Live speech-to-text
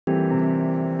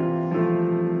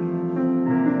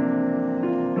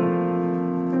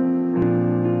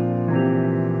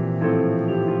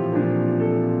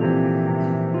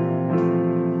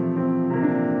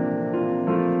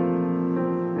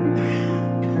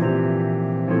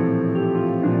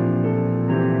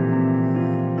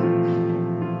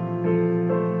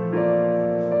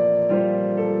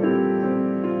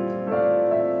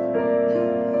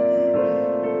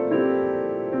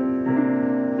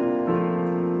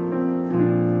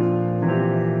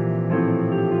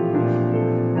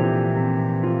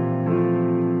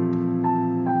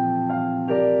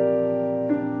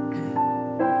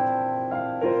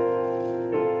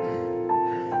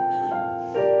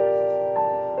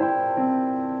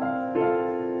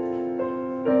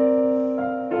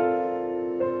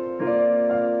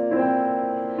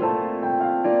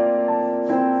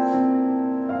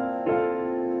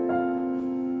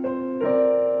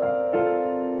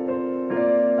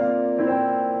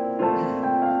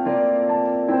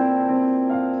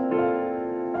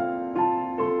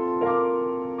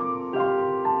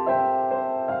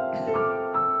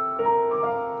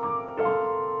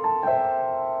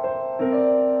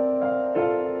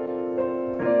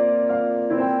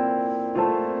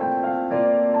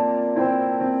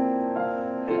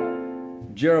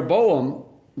Jeroboam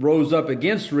rose up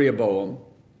against Rehoboam,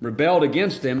 rebelled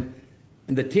against him,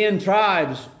 and the 10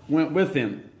 tribes went with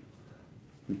him.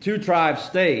 The 2 tribes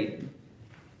stayed.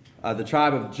 The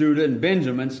tribe of Judah and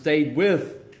Benjamin stayed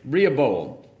with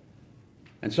Rehoboam.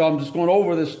 And so I'm just going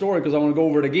over this story because I want to go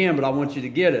over it again, but I want you to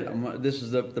get it. This is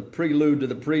the prelude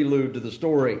to the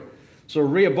story. So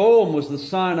Rehoboam was the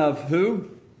son of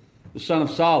who? The son of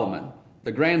Solomon,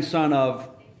 the grandson of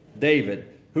David.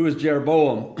 Who is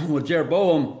Jeroboam? Well,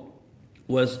 Jeroboam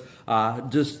was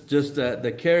just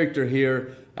the character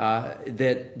here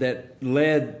that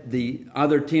led the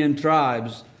other 10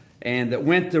 tribes, and that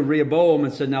went to Rehoboam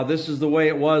and said, now this is the way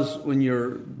it was when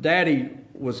your daddy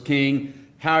was king.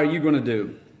 How are you going to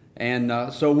do?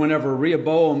 And so whenever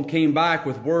Rehoboam came back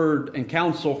with word and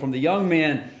counsel from the young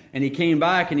men, and he came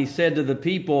back and he said to the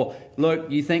people, look,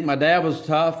 you think my dad was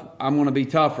tough? I'm going to be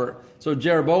tougher. So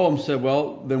Jeroboam said,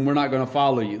 well, then we're not going to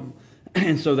follow you.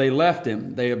 And so they left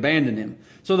him. They abandoned him.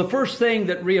 So the first thing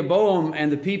that Rehoboam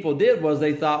and the people did was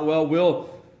they thought, well, we'll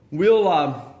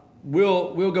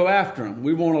go after him.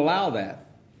 We won't allow that.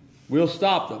 We'll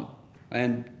stop them.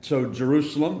 And so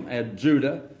Jerusalem and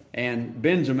Judah and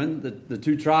Benjamin, the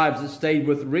 2 tribes that stayed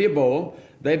with Rehoboam,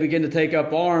 they began to take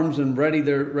up arms and ready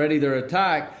their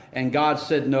attack. And God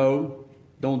said, no,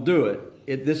 don't do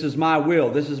it. This is my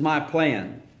will. This is my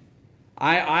plan.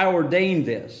 I ordained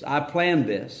this. I planned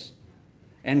this.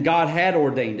 And God had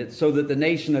ordained it so that the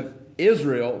nation of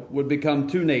Israel would become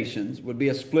 2 nations, would be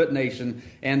a split nation.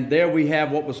 And there we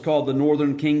have what was called the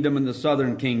northern kingdom and the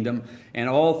southern kingdom. And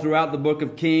all throughout the book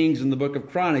of Kings and the book of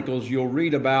Chronicles, you'll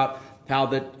read about how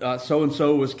that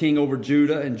so-and-so was king over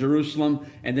Judah and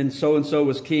Jerusalem, and then so-and-so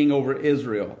was king over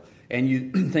Israel. And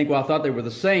you think, well, I thought they were the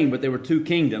same, but they were 2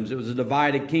 kingdoms. It was a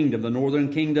divided kingdom, the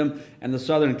northern kingdom and the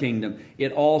southern kingdom.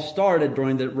 It all started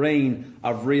during the reign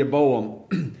of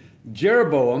Rehoboam.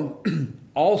 Jeroboam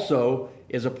also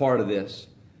is a part of this.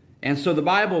 And so the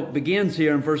Bible begins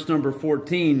here in verse number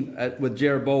 14 with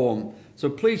Jeroboam. So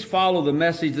please follow the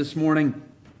message this morning.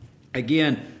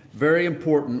 Again, very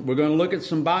important. We're going to look at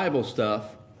some Bible stuff.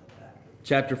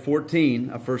 Chapter 14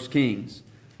 of 1 Kings.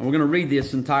 And we're going to read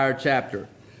this entire chapter.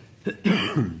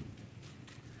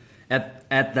 At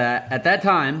that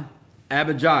time,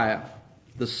 Abijah,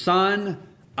 the son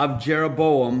of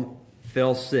Jeroboam,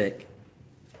 fell sick.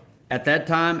 At that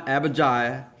time,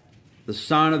 Abijah, the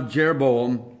son of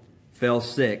Jeroboam, fell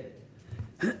sick.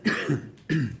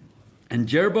 And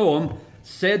Jeroboam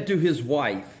said to his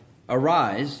wife,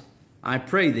 arise, I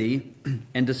pray thee,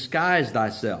 and disguise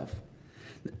thyself,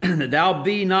 that thou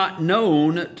be not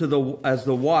known as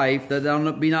the wife, that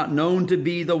thou be not known to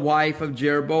be the wife of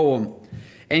Jeroboam,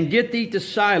 and get thee to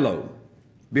Shiloh.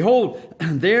 Behold,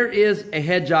 there is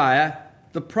Ahijah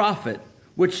the prophet,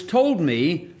 which told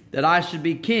me that I should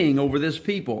be king over this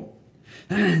people.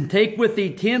 Take with thee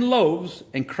 10 loaves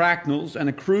and cracknels and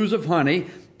a cruse of honey,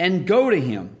 and go to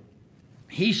him.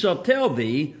 He shall tell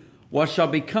thee what shall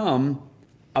become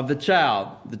of the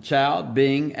child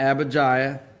being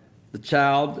Abijah, the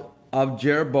child of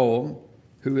Jeroboam,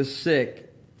 who is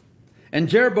sick. And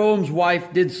Jeroboam's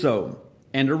wife did so,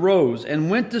 and arose, and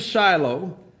went to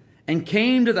Shiloh, and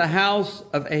came to the house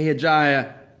of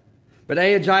Ahijah. But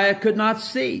Ahijah could not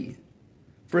see,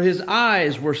 for his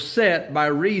eyes were set by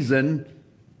reason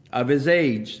of his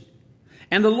age.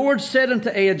 And the Lord said unto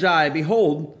Ahijah,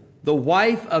 behold, the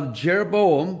wife of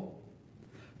Jeroboam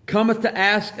cometh to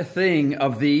ask a thing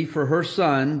of thee for her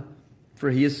son, for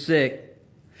he is sick.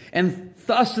 And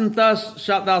thus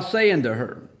shalt thou say unto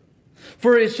her.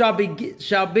 For it shall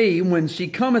be when she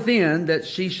cometh in, that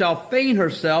she shall feign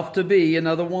herself to be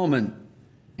another woman.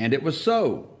 And it was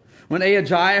so. When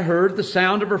Ahijah heard the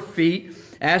sound of her feet,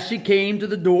 as she came to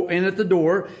the door, in at the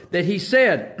door, that he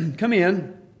said, come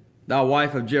in, thou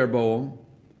wife of Jeroboam.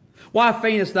 Why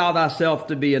feignest thou thyself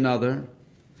to be another?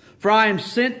 For I am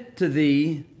sent to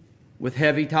thee with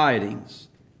heavy tidings.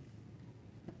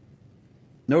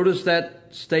 Notice that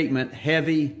statement,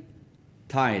 heavy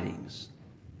tidings.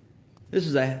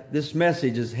 This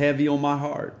message is heavy on my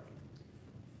heart.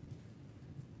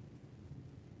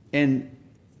 And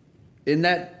in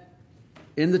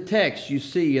the text you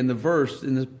see, in the verse,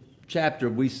 in the chapter,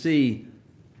 we see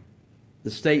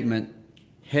the statement,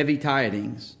 heavy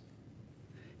tidings.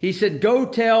 He said, go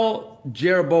tell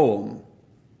Jeroboam,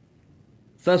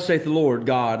 thus saith the Lord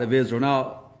God of Israel.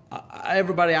 Now,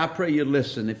 everybody, I pray you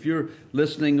listen. If you're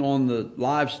listening on the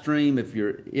live stream, if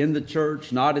you're in the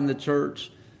church, not in the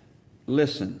church,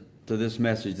 listen to this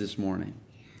message this morning.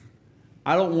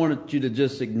 I don't want you to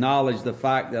just acknowledge the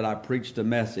fact that I preached a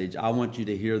message. I want you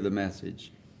to hear the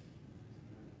message.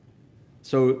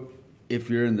 So if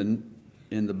you're in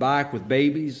the back with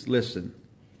babies, listen.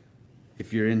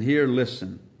 If you're in here,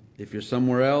 listen. If you're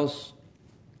somewhere else,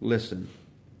 listen.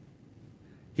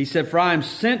 He said, for I am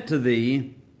sent to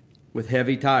thee with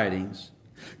heavy tidings.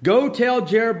 Go tell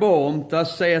Jeroboam,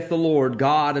 thus saith the Lord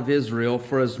God of Israel,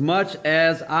 for as much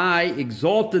as I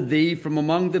exalted thee from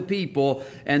among the people,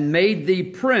 and made thee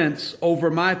prince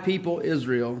over my people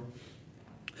Israel,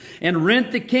 and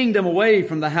rent the kingdom away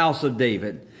from the house of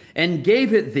David, and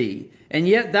gave it thee, and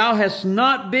yet thou hast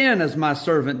not been as my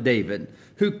servant David,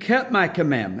 who kept my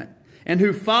commandment, and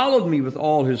who followed me with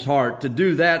all his heart, to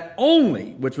do that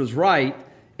only which was right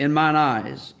in mine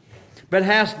eyes, but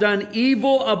hast done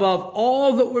evil above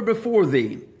all that were before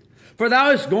thee. For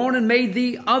thou hast gone and made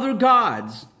thee other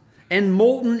gods, and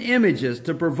molten images,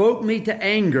 to provoke me to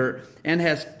anger, and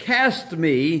hast cast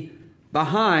me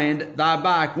behind thy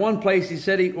back. One place he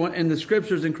said, in the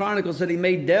scriptures and Chronicles, said he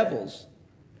made devils.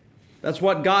 That's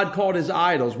what God called his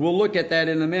idols. We'll look at that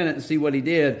in a minute and see what he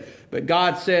did. But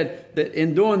God said that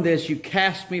in doing this, you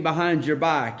cast me behind your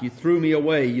back. You threw me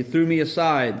away. You threw me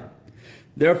aside.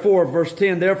 Therefore, verse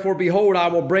 10, therefore, behold, I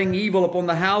will bring evil upon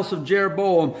the house of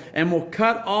Jeroboam, and will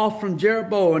cut off from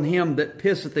Jeroboam him that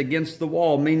pisseth against the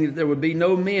wall, meaning that there would be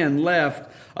no men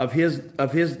left of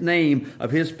his name,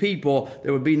 of his people.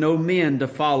 There would be no men to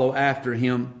follow after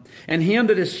him. And him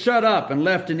that is shut up and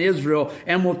left in Israel,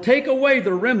 and will take away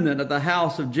the remnant of the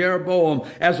house of Jeroboam,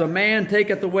 as a man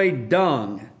taketh away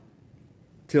dung,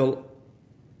 till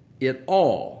it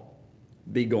all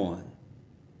be gone.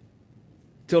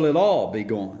 Till it all be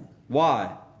gone.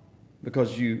 Why?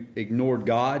 Because you ignored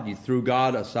God, you threw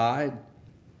God aside,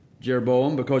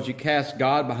 Jeroboam, because you cast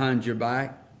God behind your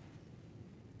back.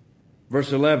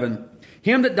 Verse 11,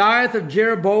 him that dieth of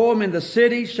Jeroboam in the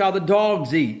city shall the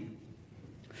dogs eat,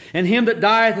 and him that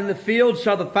dieth in the field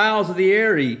shall the fowls of the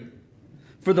air eat.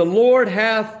 For the Lord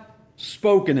hath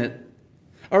spoken it.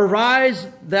 Arise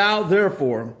thou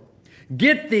therefore,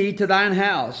 get thee to thine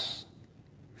house.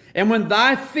 And when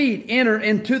thy feet enter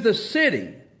into the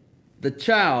city, the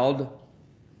child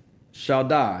shall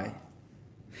die.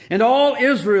 And all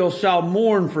Israel shall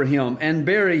mourn for him and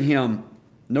bury him.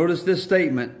 Notice this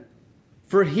statement.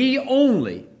 For he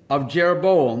only of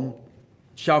Jeroboam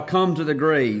shall come to the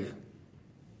grave.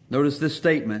 Notice this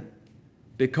statement.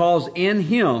 Because in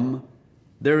him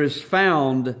there is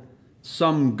found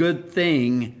some good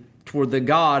thing toward the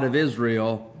God of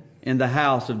Israel in the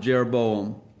house of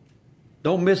Jeroboam.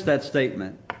 Don't miss that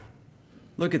statement.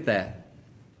 Look at that.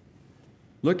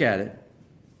 Look at it.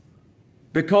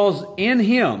 Because in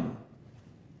him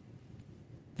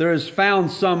there is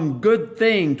found some good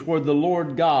thing toward the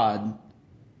Lord God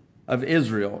of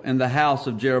Israel in the house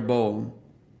of Jeroboam.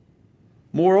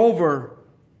 Moreover,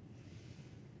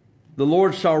 the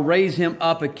Lord shall raise him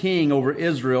up a king over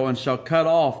Israel, and shall cut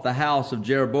off the house of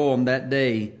Jeroboam that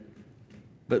day.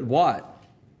 But what?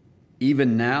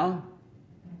 Even now?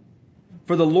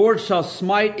 For the Lord shall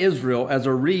smite Israel as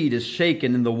a reed is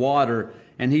shaken in the water,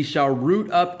 and he shall root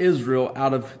up Israel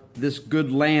out of this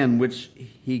good land which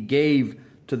he gave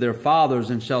to their fathers,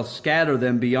 and shall scatter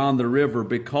them beyond the river,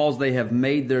 because they have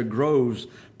made their groves,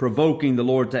 provoking the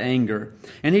Lord to anger.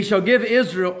 And he shall give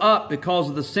Israel up because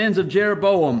of the sins of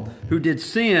Jeroboam, who did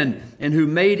sin and who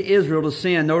made Israel to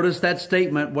sin. Notice that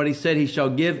statement, what he said, he shall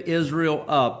give Israel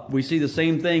up. We see the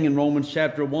same thing in Romans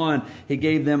chapter 1. He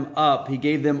gave them up. He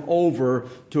gave them over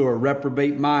to a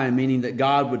reprobate mind, meaning that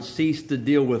God would cease to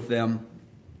deal with them.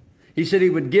 He said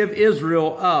he would give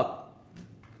Israel up.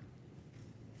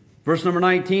 Verse number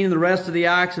 19, the rest of the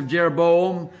acts of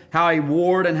Jeroboam, how he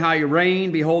warred and how he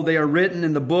reigned, behold, they are written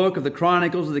in the book of the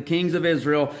Chronicles of the kings of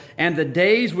Israel. And the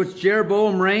days which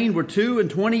Jeroboam reigned were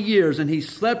 22 years, and he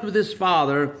slept with his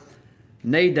father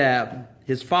Nadab.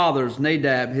 His father's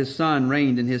Nadab, his son,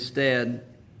 reigned in his stead.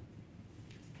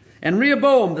 And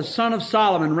Rehoboam, the son of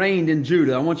Solomon, reigned in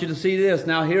Judah. I want you to see this.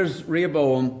 Now here's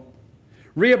Rehoboam.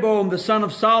 Rehoboam, the son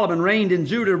of Solomon, reigned in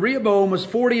Judah. Rehoboam was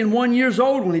 41 years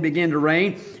old when he began to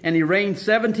reign, and he reigned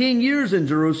 17 years in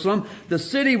Jerusalem, the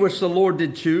city which the Lord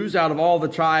did choose out of all the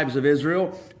tribes of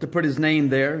Israel to put his name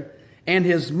there. And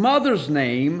his mother's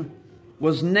name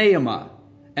was Naamah,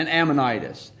 an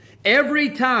Ammonitess. Every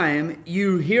time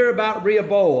you hear about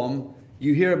Rehoboam,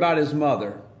 you hear about his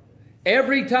mother.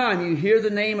 Every time you hear the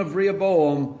name of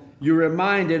Rehoboam, you're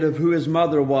reminded of who his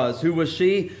mother was. Who was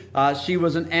she? She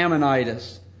was an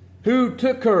Ammonitess. Who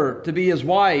took her to be his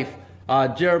wife?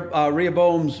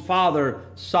 Rehoboam's father,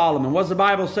 Solomon. What does the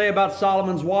Bible say about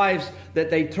Solomon's wives? That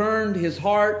they turned his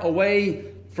heart away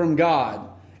from God.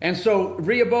 And so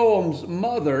Rehoboam's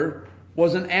mother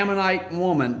was an Ammonite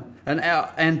woman.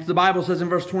 And the Bible says in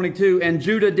verse 22, and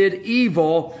Judah did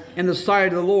evil in the sight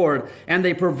of the Lord, and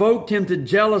they provoked him to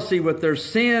jealousy with their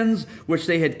sins, which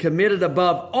they had committed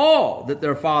above all that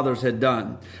their fathers had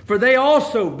done. For they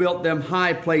also built them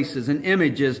high places and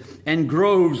images and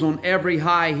groves on every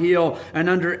high hill and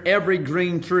under every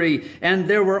green tree. And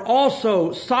there were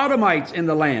also Sodomites in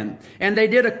the land. And they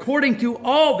did according to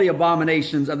all the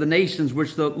abominations of the nations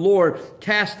which the Lord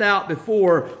cast out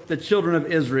before the children of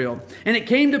Israel. And it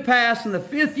came to pass in the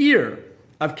 5th year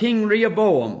of King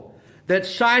Rehoboam that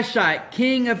Shishak,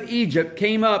 king of Egypt,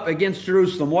 came up against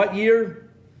Jerusalem. What year?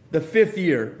 The 5th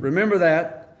year. Remember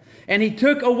that. And he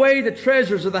took away the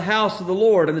treasures of the house of the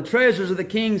Lord and the treasures of the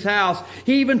king's house.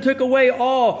 He even took away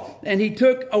all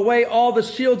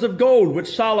the shields of gold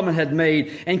which Solomon had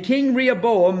made. And King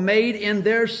Rehoboam made in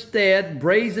their stead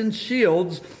brazen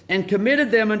shields and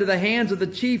committed them into the hands of the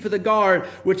chief of the guard,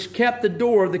 which kept the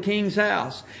door of the king's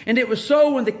house. And it was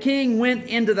so when the king went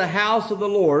into the house of the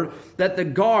Lord that the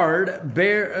guard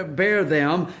bare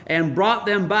them and brought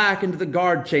them back into the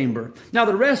guard chamber. Now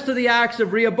the rest of the acts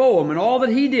of Rehoboam and all that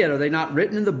he did, are they not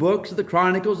written in the books of the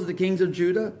Chronicles of the kings of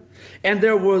Judah? And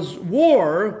there was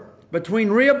war between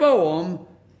Rehoboam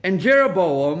and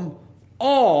Jeroboam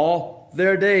all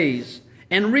their days.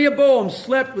 And Rehoboam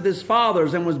slept with his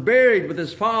fathers and was buried with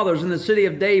his fathers in the city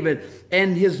of David.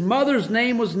 And his mother's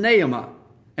name was Naamah,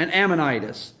 an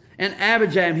Ammonitess. And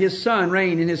Abijam, his son,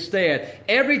 reigned in his stead.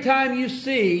 Every time you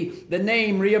see the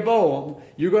name Rehoboam,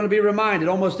 you're going to be reminded,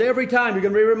 almost every time you're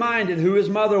going to be reminded who his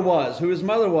mother was. Who his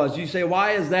mother was. You say,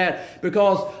 why is that?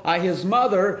 Because his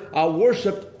mother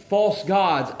worshipped false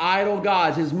gods, idol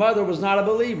gods. His mother was not a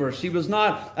believer. She was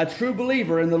not a true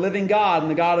believer in the living God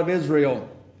and the God of Israel.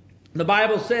 The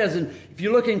Bible says, and if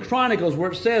you look in Chronicles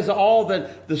where it says all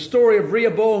that the story of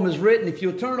Rehoboam is written, if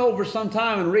you'll turn over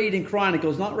sometime and read in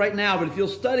Chronicles, not right now, but if you'll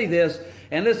study this,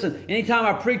 and listen, anytime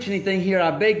I preach anything here,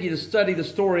 I beg you to study the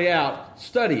story out.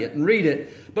 Study it and read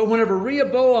it. But whenever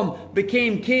Rehoboam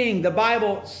became king, the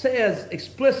Bible says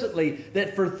explicitly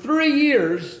that for 3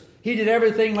 years, he did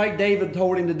everything like David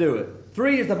told him to do it.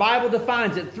 3 years, the Bible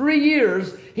defines it. 3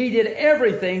 years, he did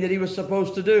everything that he was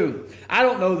supposed to do. I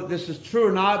don't know that this is true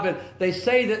or not, but they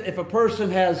say that if a person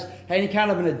has any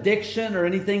kind of an addiction or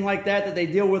anything like that they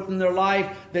deal with in their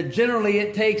life, that generally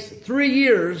it takes 3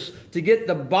 years to get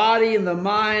the body and the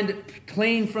mind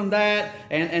clean from that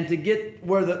and to get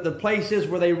where the place is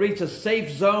where they reach a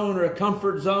safe zone or a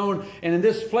comfort zone. And in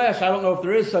this flesh, I don't know if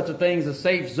there is such a thing as a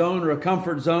safe zone or a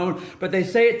comfort zone, but they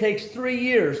say it takes 3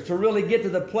 years to really get to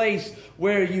the place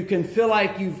where you can feel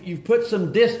like you've put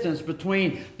some distance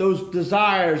between those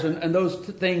desires and those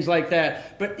things like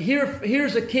that. But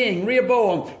here's a king,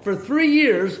 Rehoboam. For 3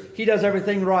 years, he does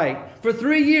everything right. For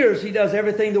 3 years, he does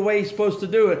everything the way he's supposed to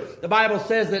do it. The Bible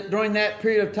says that during that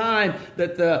period of time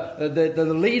that the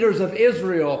leaders of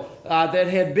Israel that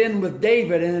had been with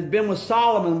David and had been with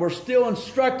Solomon were still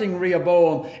instructing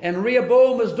Rehoboam. And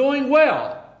Rehoboam was doing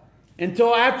well.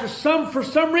 Until for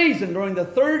some reason, during the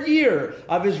 3rd year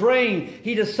of his reign,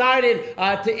 he decided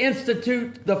to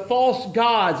institute the false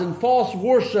gods and false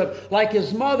worship like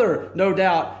his mother, no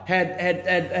doubt,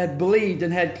 had believed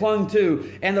and had clung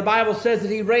to. And the Bible says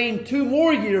that he reigned 2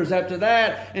 more years after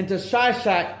that until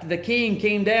Shishak, the king,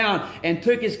 came down and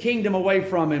took his kingdom away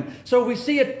from him. So we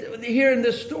see it here in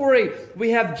this story.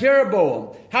 We have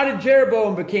Jeroboam. How did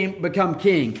Jeroboam become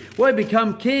king? Well, he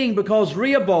became king because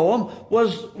Rehoboam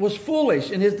was foolish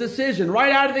in his decision.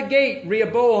 Right out of the gate,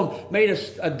 Rehoboam made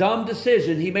a dumb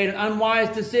decision. He made an unwise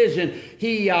decision.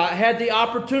 He had the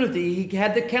opportunity. He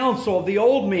had the counsel of the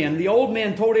old men. The old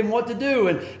men told him what to do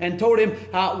and told him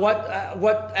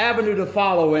what avenue to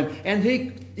follow. And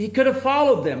he could have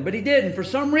followed them, but he didn't for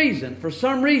some reason.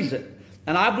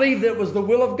 And I believe that it was the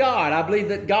will of God. I believe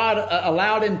that God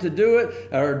allowed him to do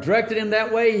it or directed him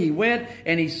that way. He went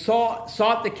and he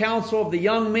sought the counsel of the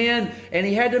young men, and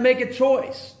he had to make a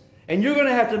choice. And you're going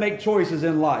to have to make choices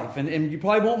in life. And you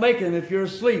probably won't make them if you're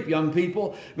asleep, young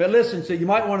people. But listen, so you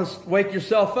might want to wake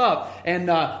yourself up.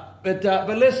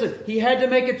 But listen, he had to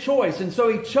make a choice. And so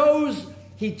he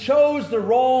chose the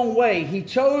wrong way. He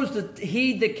chose to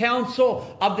heed the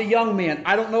counsel of the young men.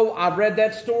 I don't know. I've read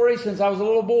that story since I was a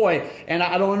little boy, and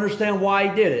I don't understand why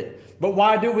he did it. But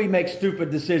why do we make stupid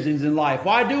decisions in life?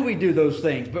 Why do we do those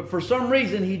things? But for some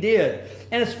reason he did.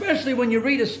 And especially when you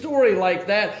read a story like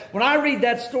that, when I read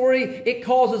that story, it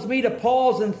causes me to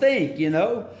pause and think,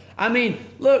 I mean,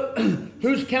 look,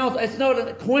 whose counsel? It's not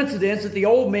a coincidence that the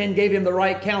old men gave him the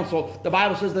right counsel. The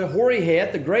Bible says the hoary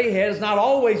head, the gray head, is not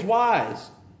always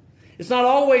wise. It's not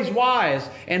always wise.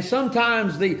 And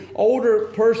sometimes the older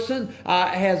person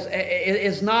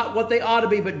is not what they ought to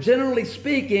be. But generally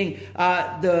speaking,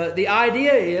 the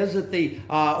idea is that the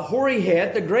hoary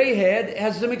head, the gray head,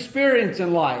 has some experience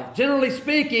in life. Generally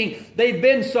speaking, they've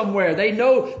been somewhere. They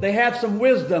know they have some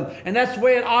wisdom. And that's the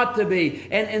way it ought to be.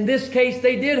 And in this case,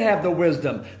 they did have the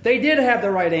wisdom. They did have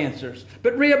the right answers.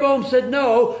 But Rehoboam said,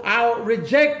 no, I'll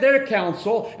reject their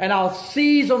counsel and I'll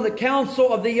seize on the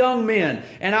counsel of the young men.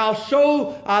 And I'll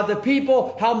show the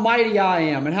people how mighty I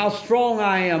am and how strong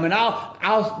I am. And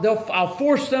I'll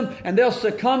force them and they'll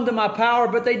succumb to my power.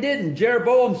 But they didn't.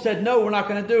 Jeroboam said, no, we're not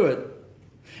going to do it.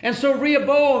 And so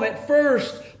Rehoboam at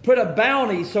first put a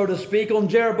bounty, so to speak, on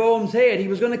Jeroboam's head. He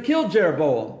was going to kill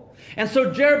Jeroboam. And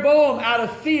so Jeroboam, out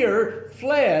of fear,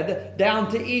 fled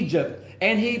down to Egypt.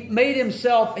 And he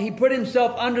put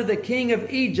himself under the king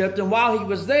of Egypt. And while he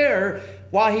was there,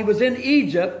 while he was in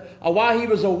Egypt, while he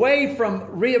was away from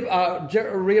Rehoboam,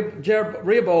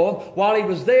 while he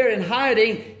was there in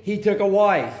hiding, he took a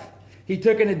wife. He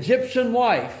took an Egyptian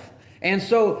wife. And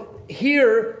so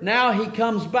here, now he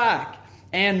comes back.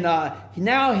 And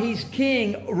now he's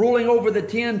king, ruling over the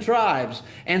 10 tribes.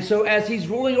 And so as he's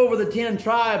ruling over the 10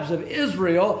 tribes of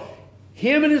Israel,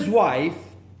 him and his wife,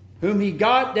 whom he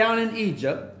got down in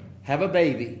Egypt, have a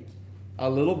baby, a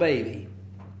little baby.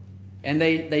 And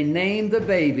they named the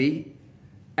baby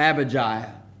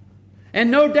Abijah.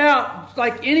 And no doubt,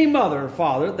 like any mother or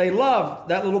father, they loved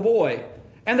that little boy.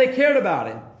 And they cared about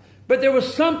him. But there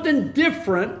was something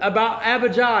different about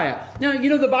Abijah. Now, you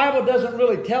know, the Bible doesn't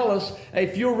really tell us.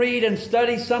 If you read and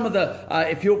study some of the,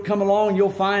 if you'll come along,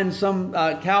 you'll find some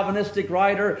Calvinistic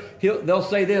writer. They'll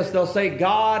say this. They'll say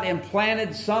God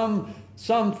implanted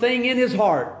something in his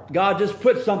heart. God just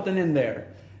put something in there.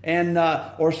 And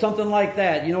or something like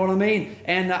that. You know what I mean?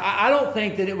 And I don't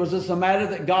think that it was just a matter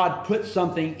that God put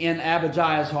something in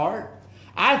Abijah's heart.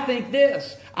 I think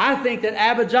this. I think that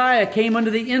Abijah came under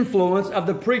the influence of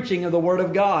the preaching of the Word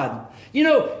of God. You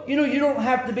know, you don't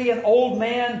have to be an old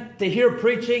man to hear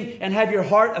preaching and have your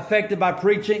heart affected by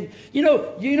preaching. You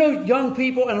know, young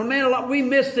people, and man, we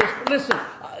miss this. But listen,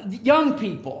 young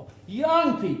people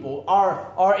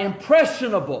are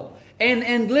impressionable.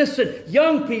 And listen,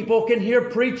 young people can hear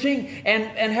preaching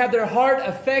and have their heart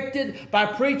affected by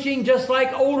preaching just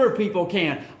like older people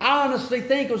can. I honestly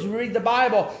think, as we read the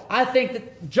Bible, I think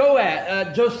that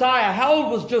Josiah, how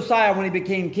old was Josiah when he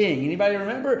became king? Anybody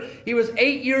remember? He was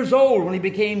 8 years old when he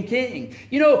became king.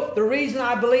 You know, the reason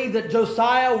I believe that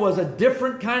Josiah was a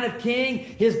different kind of king,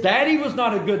 his daddy was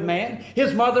not a good man.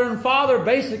 His mother and father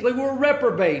basically were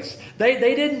reprobates. They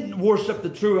didn't worship the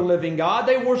true and living God.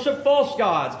 They worshiped false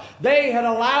gods. They had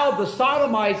allowed the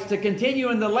Sodomites to continue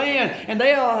in the land, and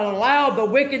they had allowed the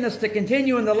wickedness to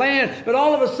continue in the land. But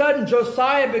all of a sudden,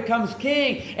 Josiah becomes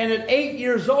king, and at 8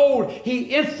 years old,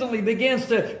 he instantly begins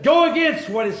to go against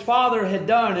what his father had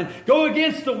done and go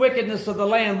against the wickedness of the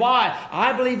land. Why?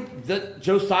 I believe that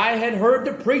Josiah had heard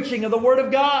the preaching of the Word of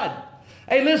God.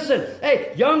 Hey, listen.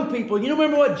 Hey, young people, you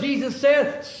remember what Jesus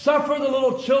said? Suffer the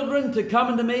little children to come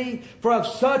unto me, for of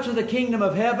such is the kingdom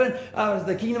of heaven,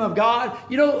 the kingdom of God.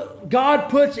 You know, God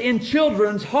puts in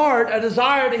children's heart a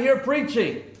desire to hear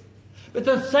preaching. But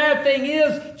the sad thing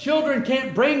is, children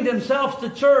can't bring themselves to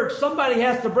church. Somebody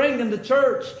has to bring them to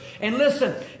church. And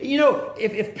listen, you know,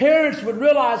 if parents would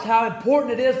realize how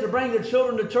important it is to bring their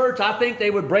children to church, I think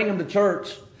they would bring them to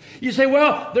church. You say,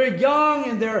 well, they're young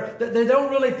and they don't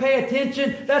really pay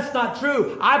attention. That's not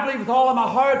true. I believe with all of my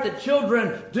heart that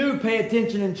children do pay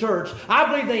attention in church. I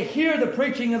believe they hear the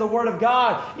preaching of the Word of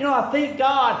God. You know, I thank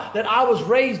God that I was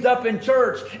raised up in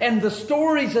church, and the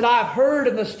stories that I've heard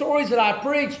and the stories that I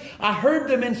preach, I heard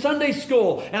them in Sunday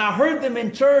school and I heard them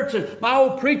in church. And my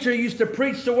old preacher used to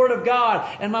preach the Word of God,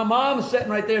 and my mom was sitting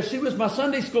right there. She was my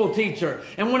Sunday school teacher.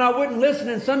 And when I wouldn't listen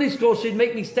in Sunday school, she'd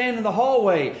make me stand in the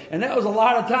hallway. And that was a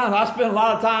lot of time. I spent a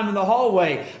lot of time in the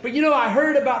hallway. But you know, I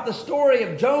heard about the story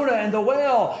of Jonah and the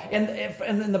well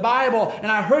in the Bible, and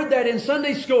I heard that in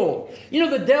Sunday school. You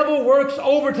know, the devil works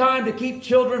overtime to keep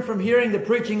children from hearing the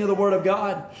preaching of the Word of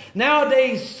God.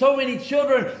 Nowadays, so many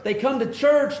children, they come to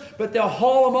church, but they'll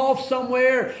haul them off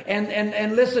somewhere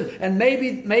and listen, and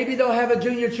maybe they'll have a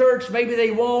junior church, maybe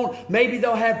they won't, maybe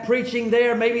they'll have preaching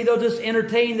there, maybe they'll just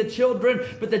entertain the children.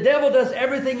 But the devil does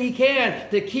everything he can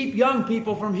to keep young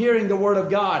people from hearing the Word of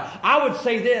God. I would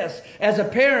say this, as a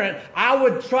parent, I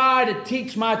would try to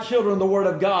teach my children the Word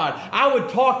of God. I would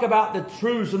talk about the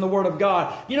truths in the Word of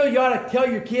God. You know, you ought to tell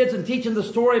your kids and teach them the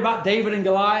story about David and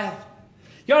Goliath.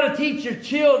 You ought to teach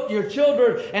your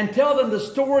children and tell them the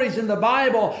stories in the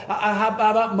Bible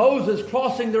about Moses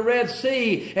crossing the Red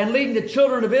Sea and leading the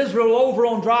children of Israel over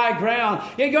on dry ground.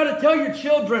 You got to tell your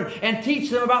children and teach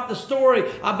them about the story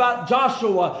about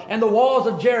Joshua and the walls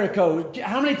of Jericho.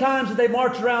 How many times did they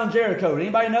march around Jericho?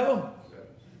 Anybody know?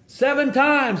 7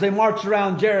 times they marched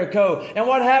around Jericho. And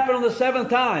what happened on the 7th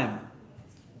time?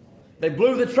 They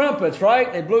blew the trumpets,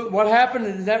 right? What happened?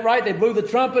 Is that right? They blew the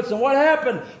trumpets. And what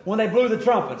happened when they blew the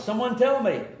trumpets? Someone tell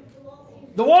me.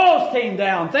 The walls came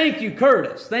down. Thank you,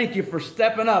 Curtis. Thank you for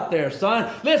stepping up there,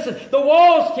 son. Listen, the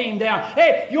walls came down.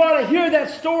 Hey, you ought to hear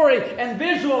that story and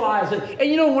visualize it. And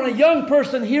you know, when a young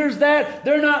person hears that,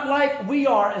 they're not like we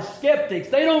are as skeptics.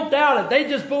 They don't doubt it. They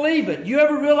just believe it. You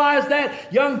ever realize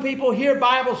that? Young people hear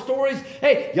Bible stories.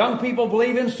 Hey, young people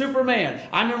believe in Superman.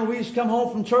 I remember we used to come home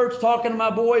from church talking to my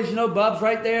boys, you know, Bub's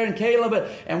right there and Caleb,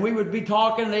 and we would be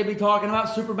talking, and they'd be talking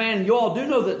about Superman. And you all do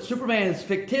know that Superman is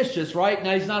fictitious, right?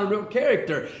 Now, he's not a real character.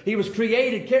 He was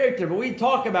created character, but we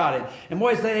talk about it. And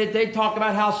boys, they talk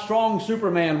about how strong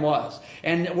Superman was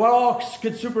and what all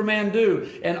could Superman do.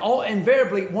 And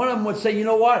invariably, one of them would say, you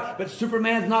know what? But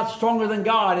Superman's not stronger than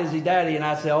God, is he, Daddy? And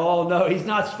I say, oh no, he's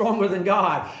not stronger than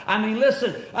God. I mean,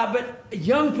 listen, but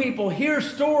young people hear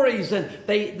stories and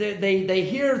they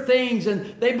hear things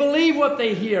and they believe what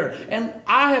they hear. And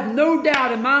I have no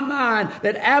doubt in my mind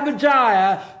that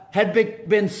Abijah had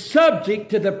been subject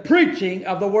to the preaching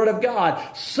of the Word of God.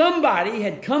 Somebody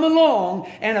had come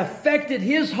along and affected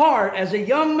his heart as a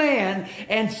young man,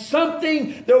 and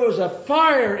there was a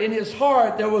fire in his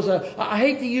heart. There was I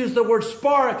hate to use the word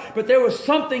spark, but there was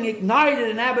something ignited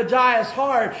in Abijah's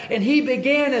heart, and he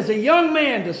began as a young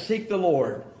man to seek the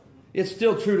Lord. It's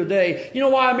still true today. You know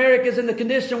why America's in the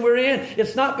condition we're in?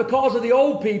 It's not because of the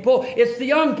old people. It's the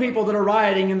young people that are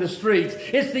rioting in the streets.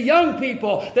 It's the young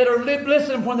people that are,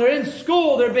 listen, when they're in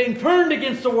school, they're being turned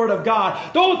against the Word of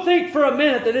God. Don't think for a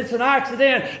minute that it's an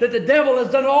accident, that the devil has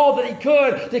done all that he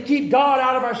could to keep God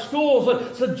out of our schools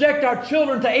and subject our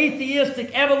children to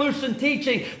atheistic evolution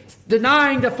teaching,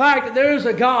 denying the fact that there is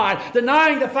a God,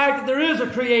 denying the fact that there is a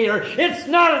Creator. It's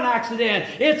not an accident.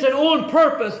 It's an on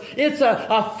purpose. It's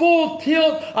a full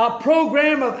tilt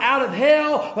program out of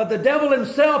hell of the devil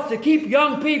himself to keep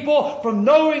young people from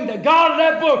knowing the God of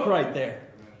that book right there.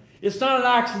 It's not an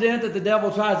accident that the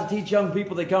devil tries to teach young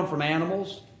people they come from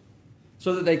animals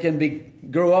so that they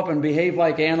can grow up and behave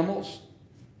like animals.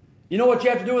 You know what you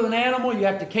have to do with an animal? You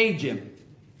have to cage him.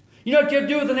 You know what you have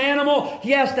to do with an animal?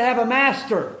 He has to have a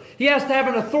master. He has to have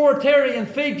an authoritarian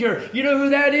figure. You know who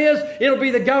that is? It'll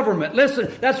be the government.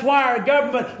 Listen, that's why our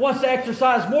government wants to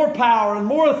exercise more power and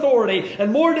more authority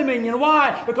and more dominion.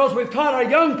 Why? Because we've taught our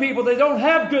young people they don't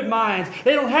have good minds.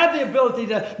 They don't have the ability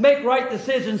to make right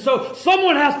decisions. So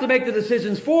someone has to make the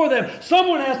decisions for them.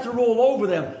 Someone has to rule over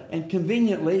them. And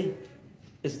conveniently,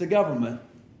 it's the government.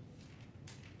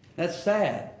 That's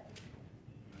sad.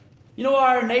 You know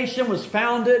why our nation was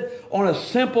founded on a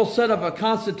simple set of a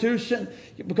constitution?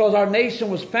 Because our nation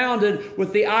was founded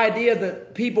with the idea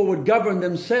that people would govern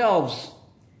themselves.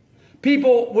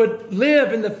 People would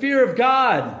live in the fear of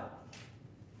God.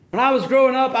 When I was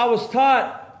growing up, I was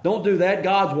taught, don't do that,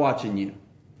 God's watching you.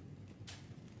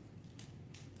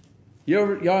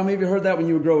 Y'all maybe heard that when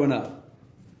you were growing up.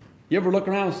 You ever look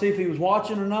around and see if he was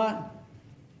watching or not?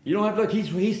 You don't have to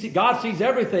look. God sees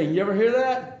everything. You ever hear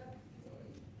that?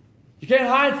 You can't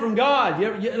hide from God.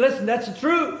 Listen, that's the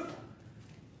truth.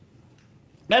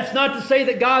 That's not to say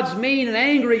that God's mean and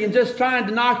angry and just trying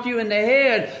to knock you in the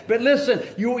head. But listen,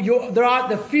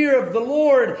 the fear of the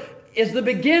Lord is the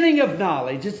beginning of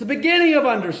knowledge. It's the beginning of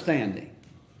understanding.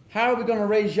 How are we going to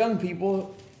raise young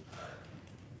people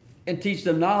and teach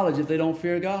them knowledge if they don't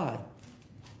fear God?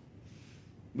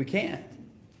 We can't.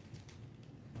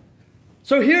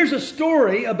 So here's a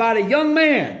story about a young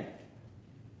man.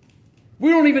 We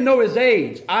don't even know his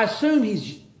age. I assume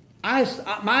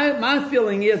my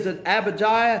feeling is that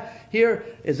Abijah here,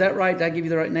 is that right? Did I give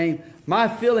you the right name? My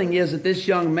feeling is that this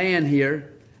young man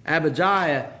here,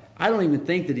 Abijah, I don't even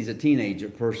think that he's a teenager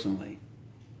personally.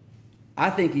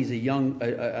 I think he's a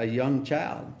young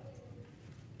child.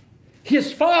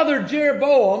 His father,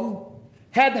 Jeroboam,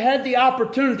 had the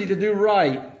opportunity to do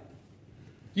right.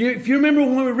 If you remember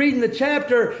when we were reading the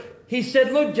chapter, he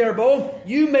said, look, Jeroboam,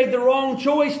 you made the wrong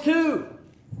choice too.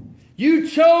 You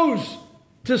chose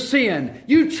to sin.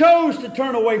 You chose to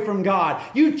turn away from God.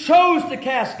 You chose to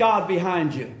cast God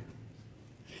behind you.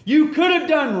 You could have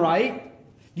done right.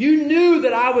 You knew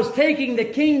that I was taking the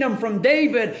kingdom from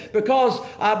David because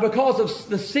of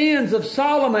the sins of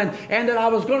Solomon, and that I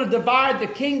was going to divide the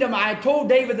kingdom. I told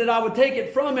David that I would take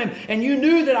it from him, and you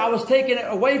knew that I was taking it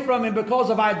away from him because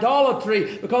of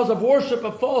idolatry, because of worship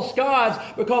of false gods,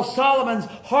 because Solomon's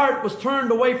heart was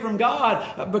turned away from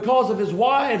God because of his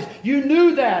wives. You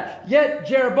knew that. Yet,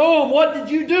 Jeroboam, what did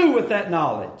you do with that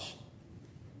knowledge?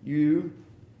 You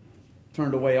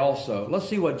turned away also. Let's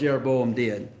see what Jeroboam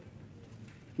did.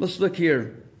 Let's look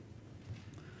here.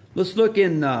 Let's look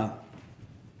in 1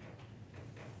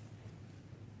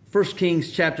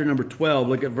 Kings chapter number 12.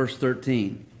 Look at verse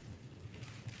 13.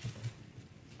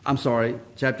 I'm sorry,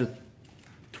 chapter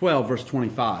 12, verse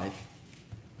 25.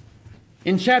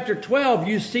 In chapter 12,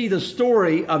 you see the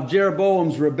story of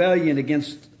Jeroboam's rebellion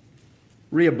against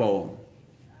Rehoboam.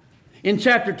 In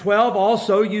chapter 12,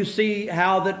 also, you see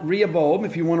how that Rehoboam,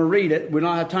 if you want to read it, we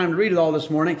don't have time to read it all this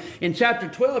morning. In chapter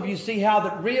 12, you see how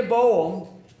that Rehoboam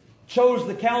chose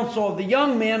the counsel of the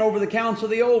young men over the counsel of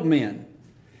the old men.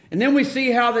 And then we see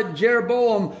how that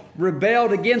Jeroboam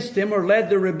rebelled against him, or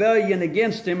led the rebellion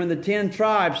against him, and the 10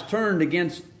 tribes turned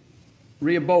against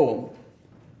Rehoboam.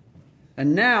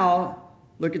 And now,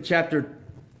 look at chapter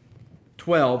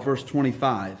 12, verse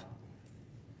 25.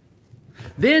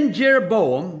 Then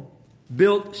Jeroboam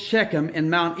built Shechem in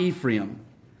Mount Ephraim,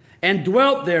 and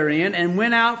dwelt therein, and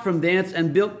went out from thence,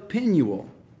 and built Penuel.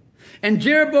 And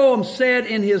Jeroboam said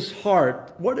in his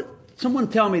heart, someone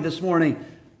tell me this morning,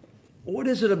 what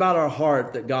is it about our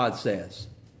heart that God says?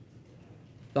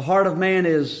 The heart of man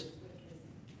is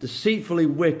deceitfully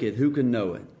wicked. Who can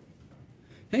know it?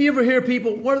 And you ever hear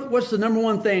people, what's the number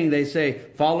one thing they say?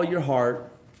 Follow your heart.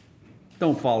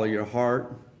 Don't follow your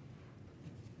heart.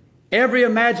 Every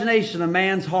imagination of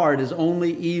man's heart is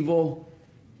only evil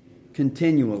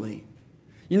continually.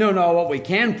 You know, what we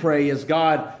can pray is,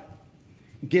 God,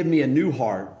 give me a new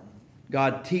heart.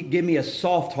 God, give me a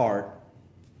soft heart.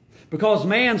 Because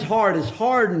man's heart is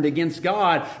hardened against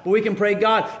God. But we can pray,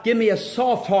 God, give me a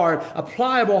soft heart, a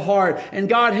pliable heart. And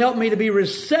God, help me to be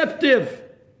receptive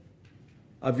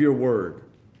of your word.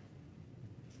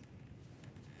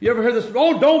 You ever heard this?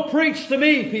 Oh, don't preach to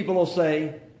me, people will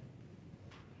say.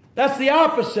 That's the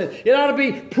opposite. It ought to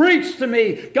be, preach to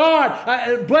me.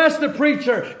 God, bless the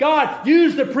preacher. God,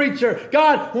 use the preacher.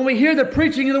 God, when we hear the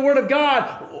preaching of the Word of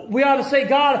God, we ought to say,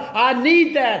 God, I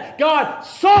need that. God,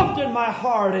 soften my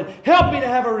heart and help me to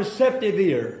have a receptive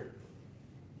ear.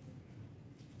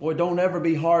 Boy, don't ever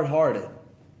be hard-hearted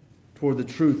toward the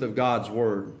truth of God's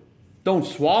Word. Don't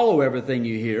swallow everything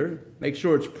you hear. Make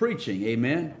sure it's preaching.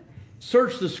 Amen.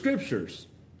 Search the Scriptures.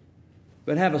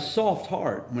 But have a soft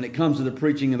heart when it comes to the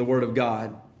preaching of the Word of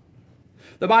God.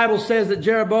 The Bible says that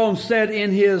Jeroboam said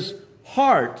in his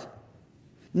heart,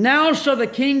 now shall the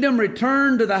kingdom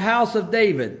return to the house of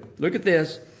David. Look at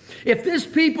this. If this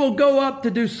people go up to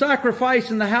do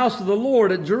sacrifice in the house of the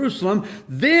Lord at Jerusalem,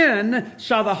 then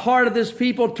shall the heart of this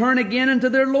people turn again unto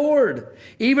their Lord,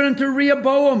 even unto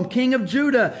Rehoboam, king of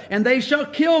Judah, and they shall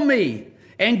kill me,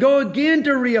 and go again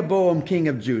to Rehoboam, king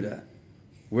of Judah.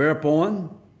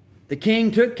 Whereupon the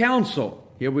king took counsel.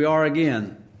 Here we are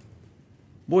again.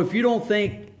 Boy, if you don't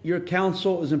think your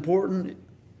counsel is important,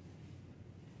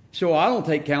 so I don't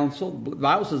take counsel. The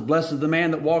Bible says, blessed is the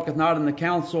man that walketh not in the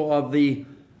counsel of the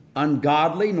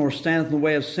ungodly, nor standeth in the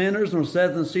way of sinners, nor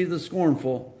sitteth in the seat of the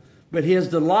scornful. But his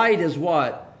delight is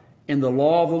what? In the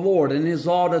law of the Lord. And in his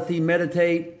law doth he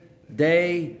meditate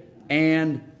day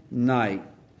and night.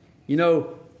 You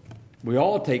know, we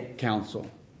all take counsel.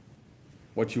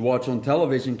 What you watch on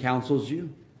television counsels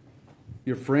you.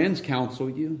 Your friends counsel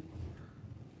you.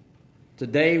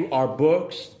 Today, our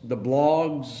books, the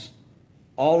blogs,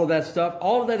 all of that stuff,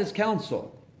 all of that is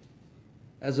counsel.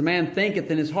 As a man thinketh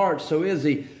in his heart, so is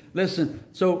he. Listen,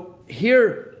 so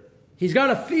here, he's got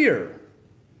a fear.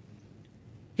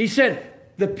 He said,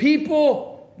 the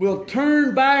people will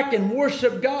turn back and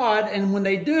worship God, and when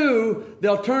they do,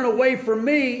 they'll turn away from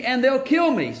me and they'll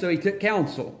kill me. So he took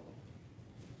counsel.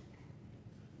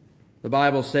 The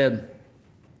Bible said,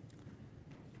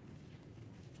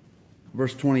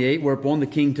 verse 28, whereupon the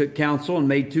king took counsel and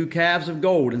made 2 calves of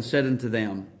gold and said unto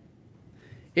them,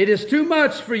 it is too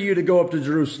much for you to go up to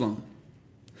Jerusalem.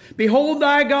 Behold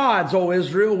thy gods, O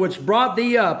Israel, which brought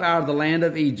thee up out of the land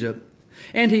of Egypt.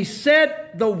 And he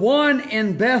set the one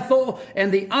in Bethel,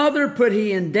 and the other put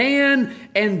he in Dan,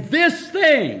 and this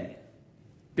thing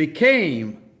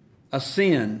became a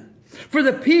sin. For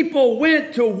the people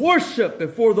went to worship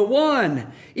before the one,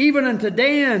 even unto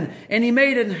Dan, and he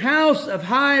made an house of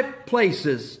high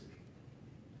places.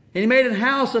 And he made an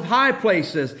house of high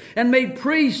places, and made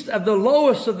priests of the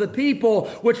lowest of the people,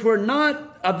 which were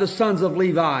not of the sons of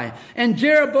Levi. And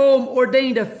Jeroboam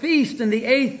ordained a feast in the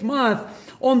 8th month,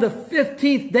 on the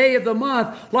 15th day of the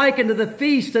month, like unto the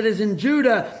feast that is in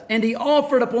Judah. And he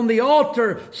offered upon the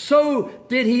altar. So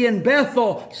did he in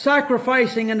Bethel,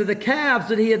 sacrificing unto the calves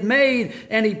that he had made.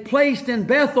 And he placed in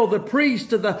Bethel the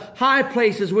priests of the high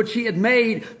places which he had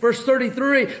made. Verse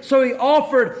 33. So he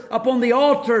offered upon the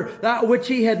altar that which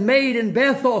he had made in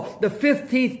Bethel the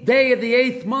 15th day of the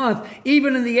 8th month,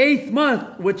 even in the 8th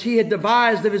month which he had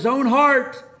devised of his own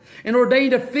heart, and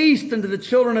ordained a feast unto the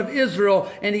children of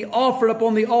Israel, and he offered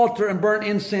upon the altar and burnt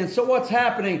incense. So what's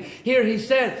happening here? He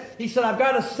said, I've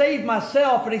got to save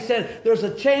myself. And he said, there's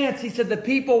a chance. He said, the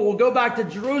people will go back to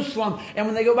Jerusalem. And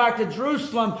when they go back to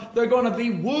Jerusalem, they're going to be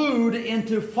wooed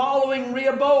into following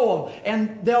Rehoboam.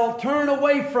 And they'll turn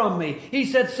away from me. He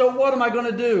said, so what am I going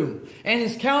to do? And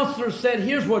his counselors said,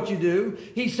 here's what you do.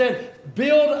 He said,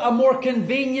 build a more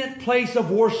convenient place of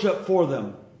worship for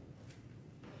them.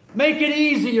 Make it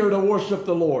easier to worship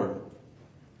the Lord.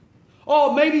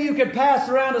 Oh, maybe you could pass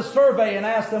around a survey and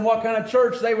ask them what kind of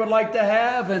church they would like to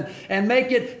have, and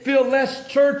make it feel less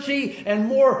churchy and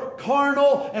more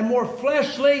carnal and more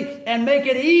fleshly, and make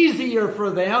it easier for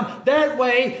them. That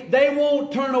way they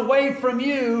won't turn away from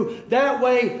you. That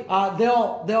way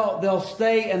they'll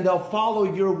stay and they'll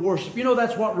follow your worship. You know,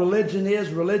 that's what religion is.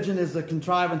 Religion is the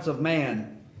contrivance of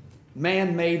man.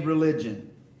 Man-made religion.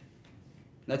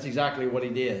 That's exactly what he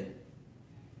did.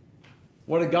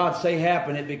 What did God say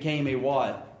happened? It became a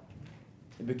what?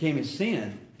 It became a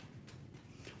sin.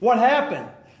 What happened?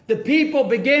 The people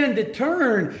began to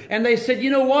turn, and they said,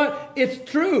 you know what? It's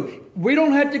true. We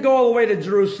don't have to go all the way to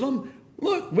Jerusalem.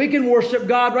 Look, we can worship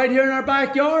God right here in our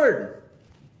backyard.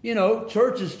 You know,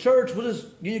 church is church.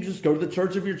 You just go to the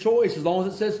church of your choice as long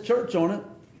as it says church on it.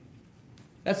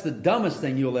 That's the dumbest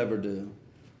thing you'll ever do.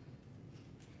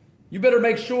 You better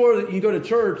make sure that you go to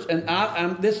church,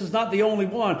 and this is not the only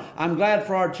one. I'm glad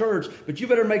for our church, but you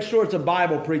better make sure it's a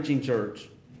Bible-preaching church.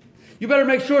 You better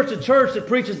make sure it's a church that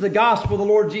preaches the gospel of the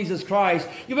Lord Jesus Christ.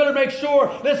 You better make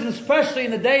sure, listen, especially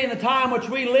in the day and the time which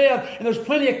we live, and there's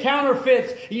plenty of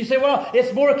counterfeits. And you say, well,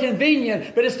 it's more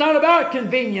convenient, but it's not about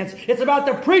convenience. It's about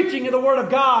the preaching of the Word of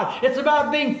God. It's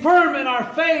about being firm in our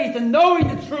faith and knowing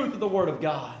the truth of the Word of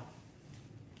God.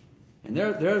 And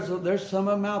there's some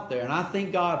of them out there, and I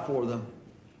thank God for them.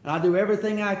 And I do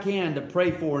everything I can to pray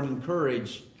for and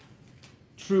encourage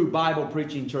true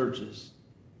Bible-preaching churches.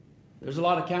 There's a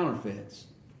lot of counterfeits.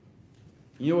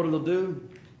 You know what it'll do?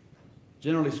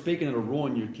 Generally speaking, it'll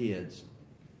ruin your kids.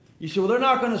 You say, well, they're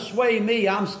not going to sway me.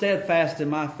 I'm steadfast in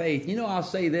my faith. You know, I'll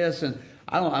say this, and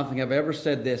I don't think I've ever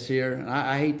said this here, and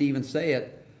I hate to even say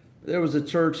it. There was a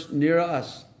church near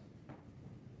us.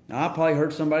 Now, I probably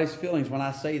hurt somebody's feelings when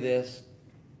I say this,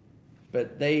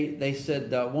 but they said,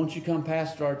 won't you come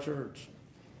pastor our church?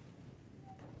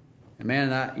 And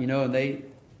man,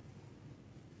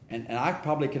 I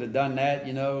probably could have done that,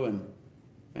 you know,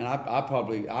 and I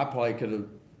probably could have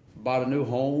bought a new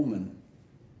home, and,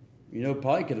 you know,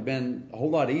 probably could have been a whole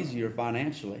lot easier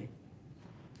financially.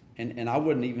 And I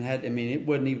wouldn't even have, it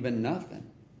wouldn't even been nothing.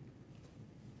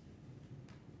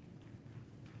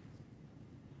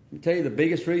 Let me tell you the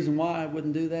biggest reason why I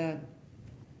wouldn't do that.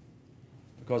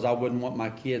 Because I wouldn't want my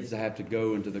kids to have to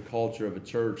go into the culture of a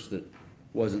church that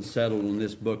wasn't settled in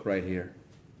this book right here.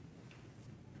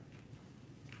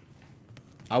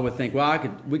 I would think,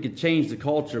 well, we could change the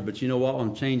culture, but you know what?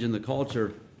 I'm changing the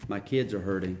culture, my kids are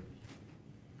hurting.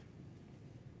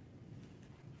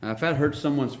 Now, if that hurts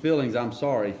someone's feelings, I'm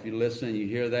sorry. If you listen and you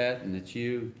hear that and it's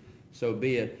you, so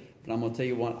be it. But I'm going to tell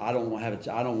you what, I don't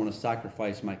want to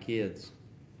sacrifice my kids.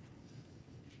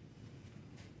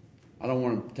 I don't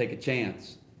want to take a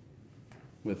chance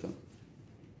with them.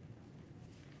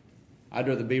 I'd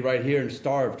rather be right here and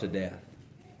starve to death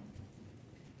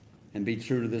and be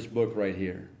true to this book right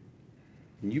here.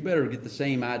 And you better get the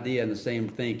same idea and the same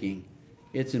thinking.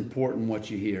 It's important what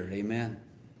you hear. Amen?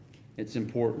 It's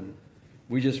important.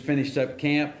 We just finished up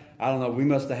camp. I don't know. We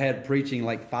must have had preaching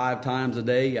like 5 times a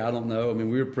day. I don't know. We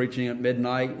were preaching at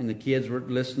midnight and the kids were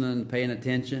listening and paying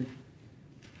attention.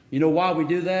 You know why we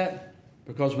do that?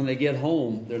 Because when they get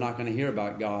home, they're not going to hear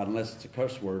about God unless it's a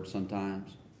curse word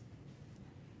sometimes.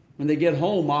 When they get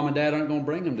home, mom and dad aren't going to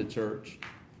bring them to church.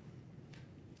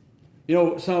 You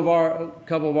know, a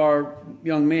couple of our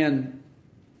young men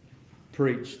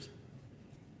preached.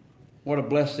 What a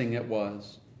blessing it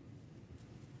was.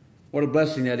 What a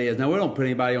blessing that is. Now, we don't put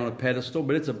anybody on a pedestal,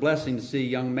 but it's a blessing to see a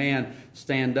young man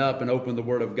stand up and open the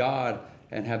Word of God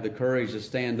and have the courage to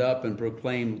stand up and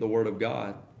proclaim the Word of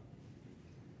God.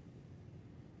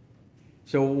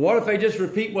 So what if they just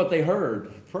repeat what they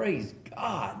heard? Praise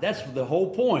God. That's the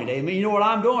whole point. Amen. You know what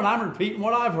I'm doing? I'm repeating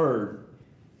what I've heard.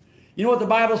 You know what the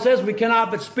Bible says? We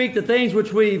cannot but speak the things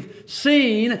which we've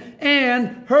seen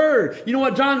and heard. You know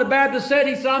what John the Baptist said?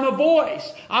 He said, I'm a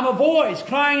voice. I'm a voice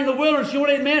crying in the wilderness. You know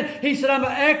what it meant? He said, I'm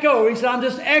an echo. He said, I'm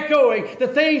just echoing the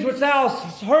things which thou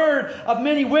hast heard of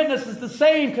many witnesses. The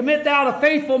same commit thou to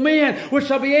faithful men, which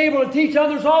shall be able to teach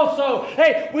others also.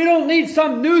 Hey, we don't need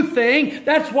some new thing.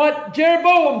 That's what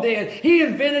Jeroboam did. He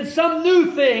invented some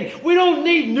new thing. We don't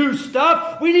need new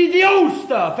stuff. We need the old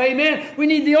stuff. Amen. We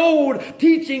need the old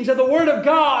teachings of the Word of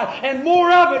God, and more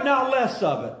of it, not less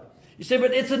of it. You say,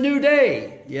 but it's a new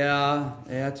day. Yeah,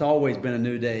 it's always been a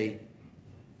new day.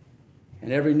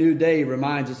 And every new day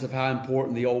reminds us of how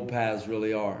important the old paths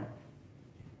really are.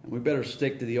 And we better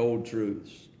stick to the old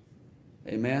truths.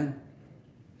 Amen?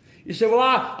 You say, well,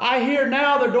 I hear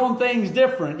now they're doing things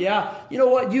different. Yeah, you know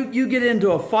what? You get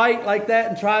into a fight like that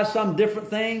and try some different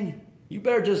thing, you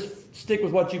better just stick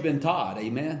with what you've been taught.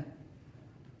 Amen?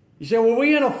 You say, well,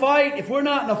 we in a fight? If we're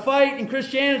not in a fight in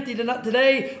Christianity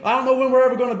today, I don't know when we're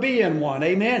ever going to be in one.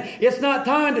 Amen? It's not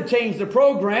time to change the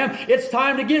program. It's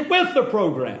time to get with the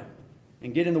program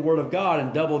and get in the Word of God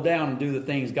and double down and do the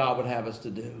things God would have us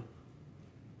to do.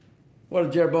 What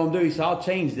did Jeroboam do? He said, I'll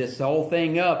change this whole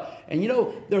thing up. And you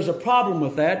know, there's a problem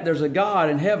with that. There's a God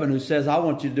in heaven who says, I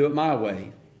want you to do it my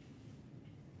way.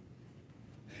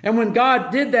 And when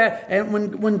God did that, and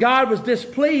when God was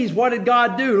displeased, what did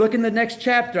God do? Look in the next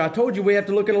chapter. I told you we have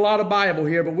to look at a lot of Bible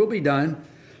here, but we'll be done.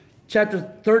 Chapter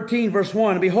 13, verse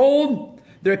 1. Behold,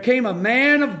 there came a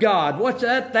man of God. What's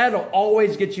that? That'll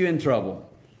always get you in trouble.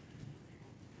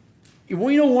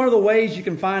 Well, you know one of the ways you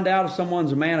can find out if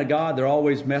someone's a man of God? They're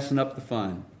always messing up the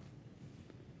fun.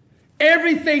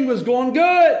 Everything was going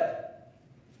good.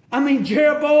 I mean,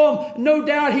 Jeroboam, no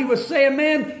doubt he was saying,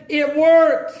 man, it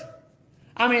worked.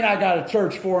 I mean, I got a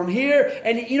church for him here.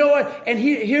 And you know what? And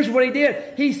here's what he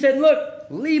did. He said, look,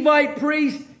 Levite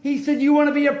priest. He said, you want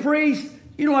to be a priest?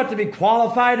 You don't have to be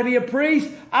qualified to be a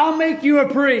priest. I'll make you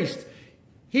a priest.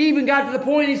 He even got to the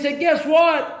point, he said, guess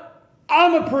what?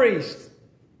 I'm a priest.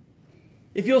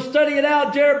 If you'll study it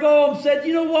out, Jeroboam said,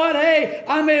 you know what? Hey,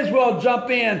 I may as well jump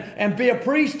in and be a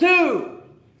priest too.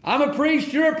 I'm a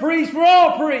priest. You're a priest. We're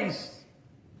all priests.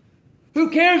 Who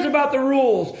cares about the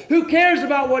rules? Who cares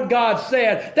about what God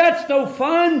said? That's no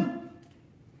fun.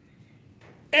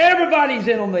 Everybody's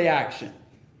in on the action.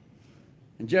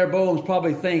 And Jeroboam's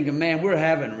probably thinking, man, we're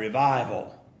having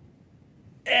revival.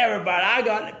 Everybody, I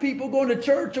got people going to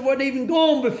church that wasn't even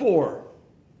going before.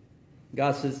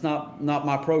 God said, it's not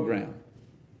my program.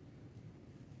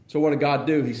 So what did God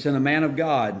do? He sent a man of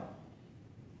God.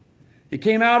 He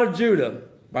came out of Judah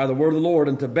by the word of the Lord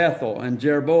unto Bethel, and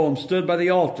Jeroboam stood by the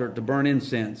altar to burn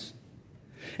incense.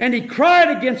 And he cried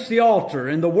against the altar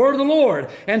in the word of the Lord,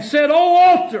 and said, O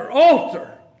altar,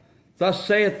 altar, thus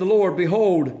saith the Lord,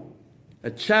 behold,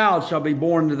 a child shall be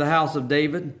born to the house of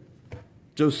David,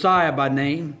 Josiah by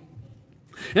name.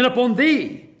 And upon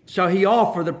thee shall he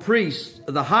offer the priests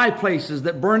of the high places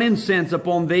that burn incense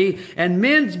upon thee, and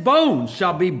men's bones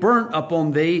shall be burnt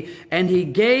upon thee. And he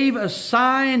gave a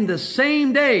sign the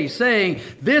same day, saying,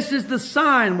 this is the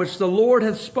sign which the Lord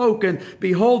hath spoken.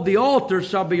 Behold, the altar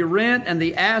shall be rent, and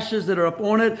the ashes that are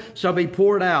upon it shall be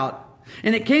poured out.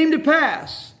 And it came to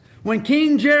pass, when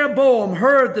King Jeroboam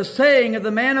heard the saying of the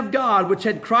man of God, which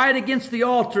had cried against the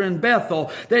altar in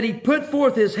Bethel, that he put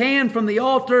forth his hand from the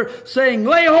altar, saying,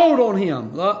 lay hold on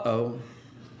him. Uh-oh.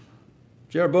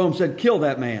 Jeroboam said, kill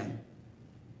that man.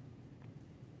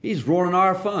 He's ruining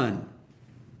our fun.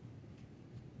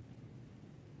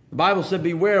 The Bible said,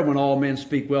 beware when all men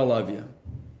speak well of you.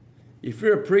 If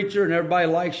you're a preacher and everybody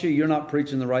likes you, you're not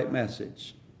preaching the right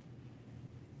message.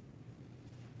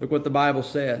 Look what the Bible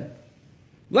said.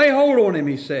 Lay hold on him,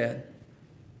 he said.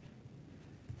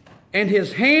 And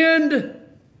his hand,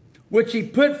 which he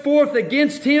put forth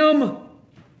against him,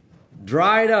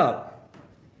 dried up,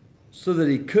 so that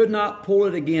he could not pull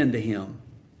it again to him.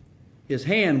 His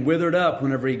hand withered up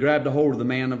whenever he grabbed a hold of the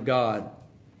man of God.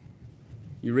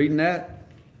 You reading that?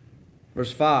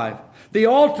 Verse 5. The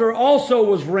altar also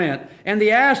was rent, and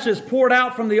the ashes poured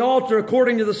out from the altar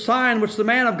according to the sign which the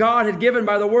man of God had given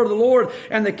by the word of the Lord.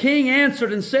 And the king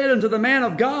answered and said unto the man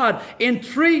of God,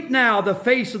 entreat now the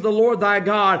face of the Lord thy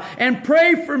God, and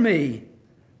pray for me,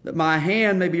 that my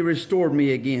hand may be restored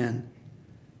me again.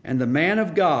 And the man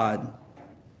of God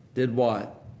did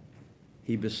what?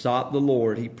 He besought the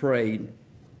Lord. He prayed.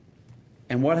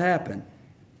 And what happened?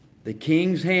 The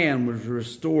king's hand was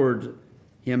restored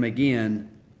him again,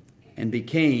 and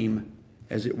became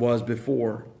as it was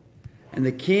before. And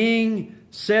the king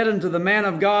said unto the man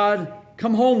of God,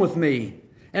 come home with me,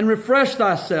 and refresh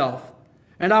thyself,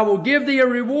 and I will give thee a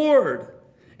reward.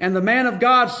 And the man of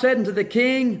God said unto the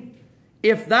king,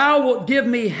 If thou wilt give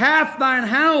me half thine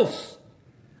house,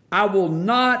 I will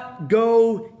not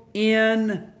go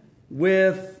in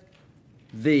with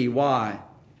thee. Why?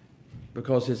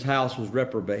 Because his house was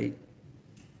reprobate.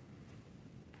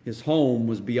 His home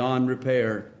was beyond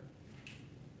repair.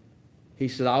 He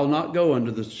said, I will not go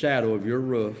under the shadow of your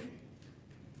roof.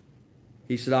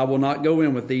 He said, I will not go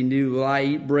in with thee, neither will I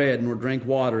eat bread nor drink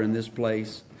water in this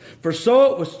place. For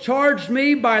so it was charged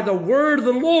me by the word of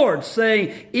the Lord,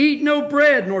 saying, Eat no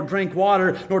bread, nor drink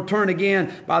water, nor turn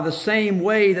again by the same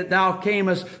way that thou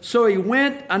camest. So he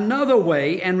went another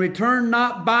way, and returned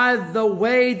not by the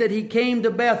way that he came to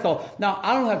Bethel. Now,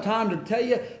 I don't have time to tell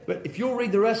you, but if you'll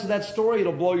read the rest of that story,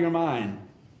 it'll blow your mind.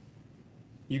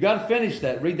 You got to finish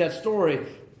that, read that story,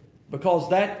 because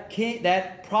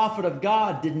that prophet of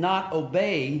God did not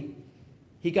obey.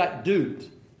 He got duped.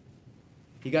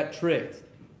 He got tricked.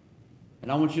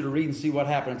 And I want you to read and see what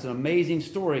happened. It's an amazing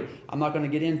story. I'm not going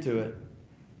to get into it.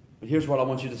 But here's what I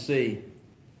want you to see.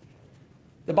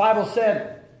 The Bible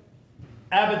said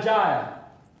Abijah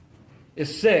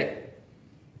is sick.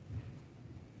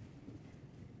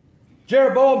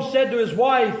 Jeroboam said to his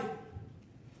wife,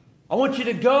 I want you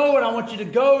to go, and I want you to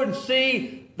go and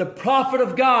see the prophet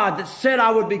of God that said I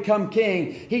would become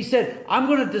king. He said, I'm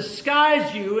going to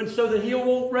disguise you and so that he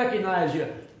won't recognize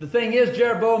you. The thing is,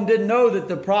 Jeroboam didn't know that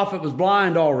the prophet was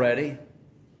blind already.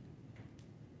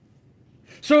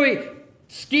 So he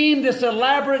schemed this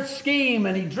elaborate scheme,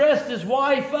 and he dressed his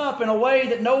wife up in a way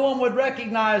that no one would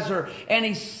recognize her. And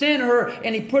he sent her,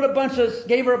 and he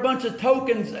gave her a bunch of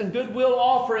tokens and goodwill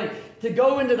offering to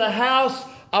go into the house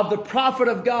of the prophet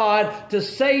of God to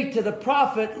say to the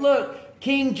prophet, look,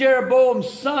 King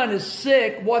Jeroboam's son is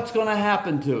sick. What's going to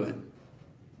happen to him?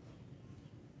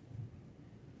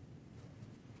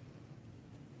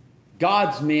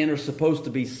 God's men are supposed to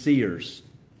be seers,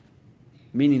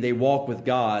 meaning they walk with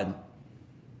God,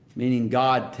 meaning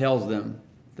God tells them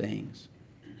things.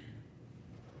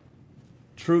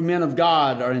 True men of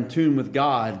God are in tune with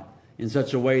God in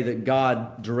such a way that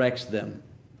God directs them.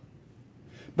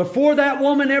 Before that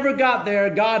woman ever got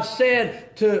there, God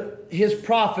said to his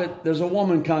prophet, there's a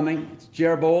woman coming. It's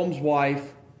Jeroboam's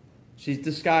wife. She's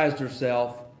disguised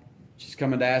herself. She's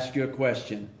coming to ask you a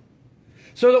question.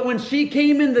 So that when she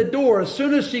came in the door, as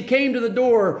soon as she came to the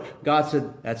door, God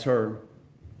said, that's her.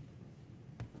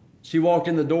 She walked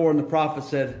in the door and the prophet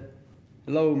said,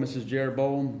 hello, Mrs.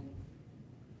 Jeroboam.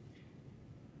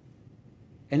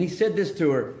 And he said this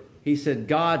to her. He said,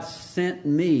 God sent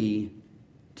me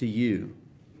to you.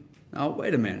 Now,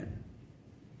 wait a minute.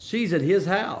 She's at his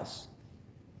house.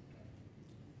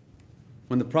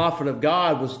 When the prophet of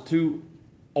God was too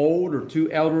old or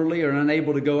too elderly or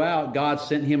unable to go out, God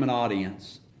sent him an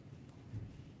audience.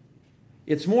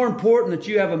 It's more important that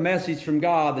you have a message from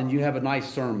God than you have a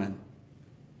nice sermon.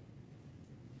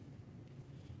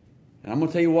 And I'm going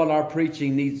to tell you what our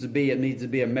preaching needs to be. It needs to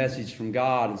be a message from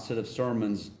God instead of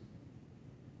sermons.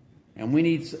 And we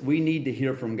need to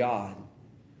hear from God.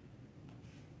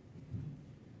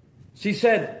 She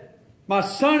said, my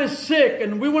son is sick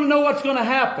and we want to know what's going to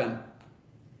happen.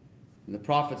 And the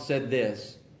prophet said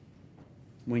this,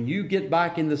 when you get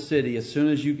back in the city, as soon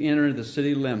as you enter the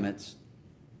city limits,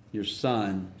 your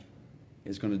son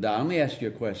is going to die. Let me ask you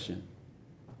a question.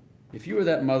 If you were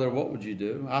that mother, what would you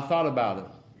do? I thought about it.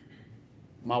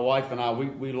 My wife and I,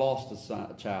 we lost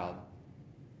a child.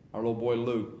 Our little boy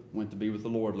Luke went to be with the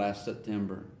Lord last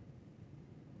September.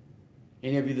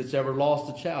 Any of you that's ever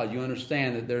lost a child, you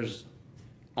understand that there's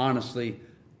honestly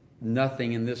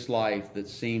nothing in this life that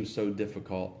seems so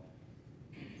difficult.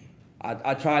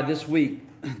 I tried this week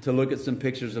to look at some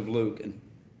pictures of Luke, and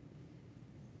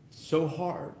it's so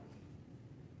hard.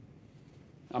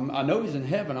 I know he's in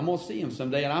heaven. I'm going to see him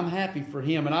someday, and I'm happy for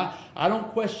him. And I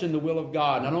don't question the will of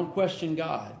God, and I don't question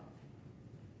God.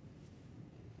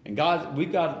 And God,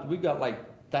 we've got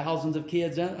like thousands of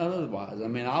kids and otherwise. I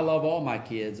mean, I love all my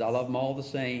kids. I love them all the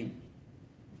same.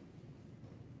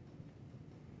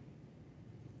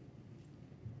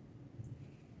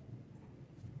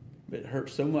 But it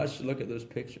hurts so much to look at those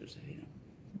pictures. You know,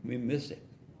 we miss it.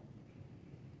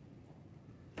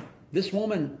 This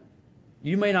woman,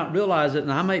 you may not realize it,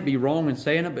 and I might be wrong in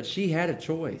saying it, but she had a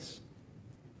choice.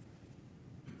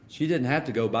 She didn't have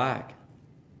to go back.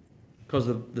 Because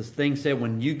this thing said,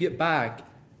 when you get back,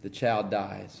 the child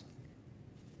dies.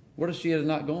 What if she had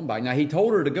not gone back? Now, he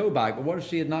told her to go back, but what if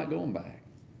she had not gone back?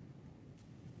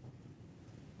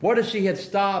 What if she had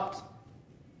stopped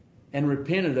and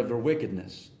repented of her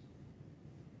wickedness?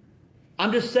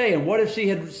 I'm just saying, what if she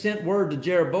had sent word to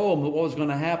Jeroboam what was going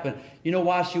to happen? You know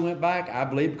why she went back? I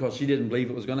believe because she didn't believe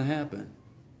it was going to happen.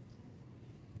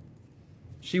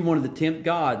 She wanted to tempt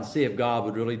God and see if God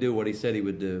would really do what he said he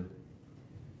would do.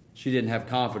 She didn't have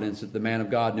confidence that the man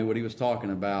of God knew what he was talking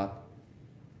about.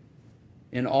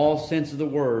 In all sense of the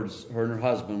words, her and her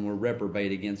husband were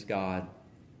reprobate against God.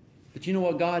 But you know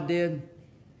what God did?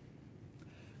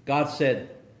 God said,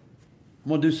 I'm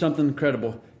going to do something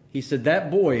incredible. He said, that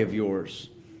boy of yours,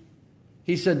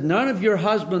 he said, none of your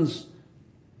husband's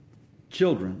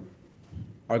children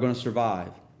are going to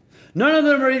survive. None of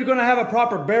them are even going to have a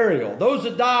proper burial. Those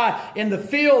that die in the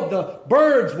field, the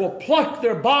birds will pluck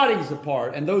their bodies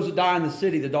apart. And those that die in the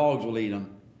city, the dogs will eat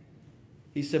them.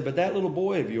 He said, but that little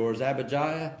boy of yours,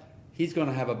 Abijah, he's going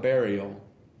to have a burial.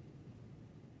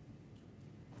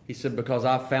 He said, because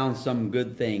I found some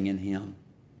good thing in him.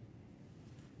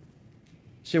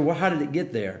 You say, well, how did it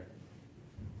get there?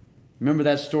 Remember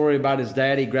that story about his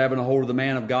daddy grabbing a hold of the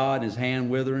man of God and his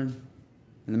hand withering?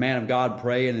 And the man of God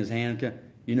praying and his hand...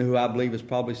 You know who I believe is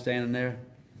probably standing there?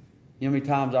 You know how many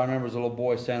times I remember as a little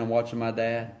boy standing watching my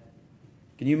dad?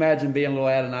 Can you imagine being a little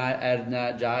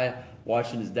Adonijah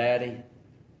watching his daddy?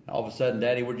 All of a sudden,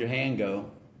 Daddy, where'd your hand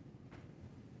go?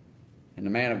 And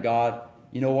the man of God,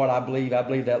 you know what I believe? I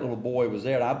believe that little boy was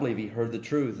there. And I believe he heard the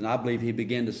truth. And I believe he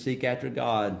began to seek after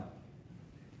God.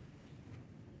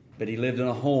 But he lived in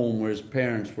a home where his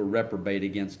parents were reprobate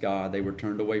against God. They were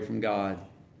turned away from God.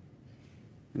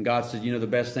 And God said, you know, the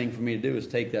best thing for me to do is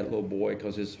take that little boy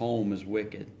because his home is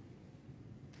wicked.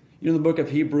 You know, in the book of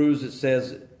Hebrews, it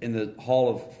says in the hall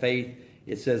of faith,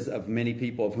 it says of many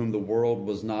people of whom the world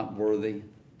was not worthy.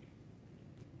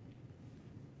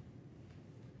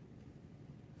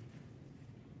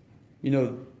 You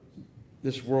know,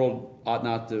 this world ought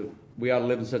not to, we ought to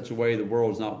live in such a way the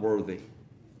world is not worthy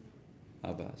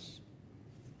of us.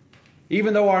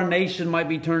 Even though our nation might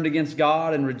be turned against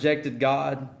God and rejected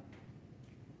God,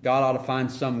 God ought to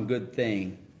find some good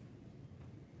thing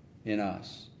in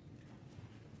us.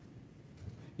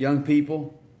 Young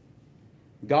people,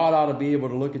 God ought to be able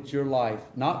to look at your life,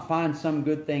 not find some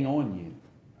good thing on you.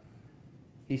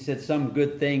 He said some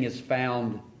good thing is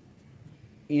found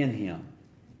in him.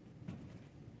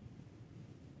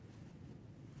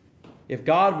 If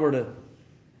God were to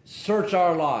search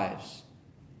our lives,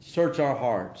 search our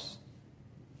hearts,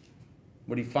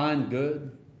 would he find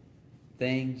good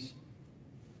things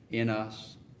in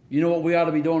us? You know what we ought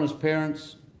to be doing as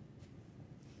parents?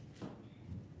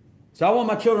 So I want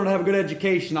my children to have a good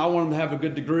education. I want them to have a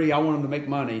good degree. I want them to make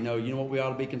money. No, you know what we ought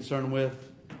to be concerned with?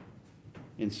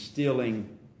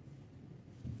 Instilling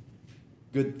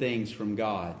good things from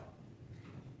God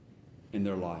in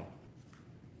their life.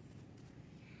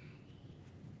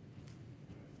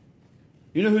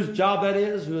 You know whose job that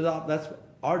is? That's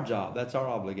our job. That's our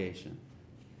obligation.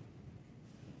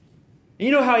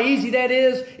 You know how easy that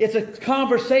is? It's a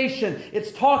conversation.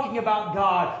 It's talking about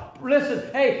God. Listen,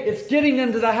 hey, it's getting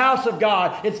them to the house of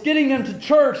God. It's getting them to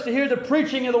church to hear the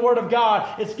preaching of the Word of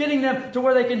God. It's getting them to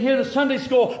where they can hear the Sunday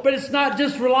school. But it's not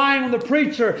just relying on the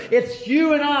preacher. It's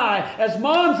you and I, as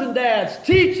moms and dads,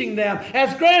 teaching them,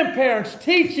 as grandparents,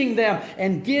 teaching them,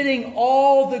 and getting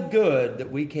all the good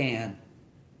that we can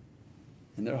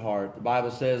in their heart. The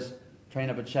Bible says, train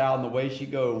up a child in the way she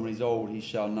goes. When he's old, he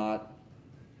shall not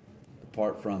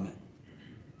depart from it.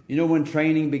 You know when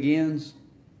training begins?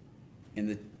 In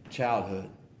the childhood.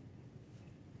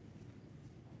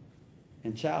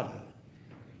 In childhood.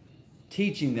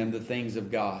 Teaching them the things of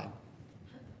God.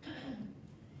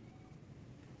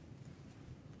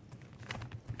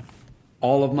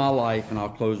 All of my life, and I'll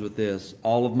close with this,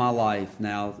 all of my life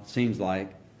now, it seems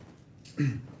like,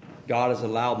 God has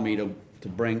allowed me to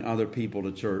bring other people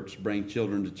to church, bring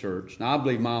children to church. Now, I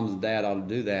believe moms and dad ought to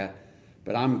do that,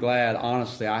 but I'm glad,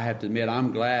 honestly, I have to admit,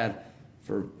 I'm glad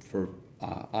for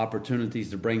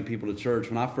opportunities to bring people to church.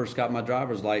 When I first got my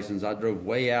driver's license, I drove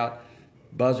way out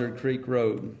Buzzard Creek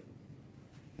Road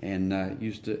and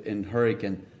used to, in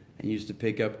Hurricane, and used to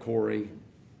pick up Corey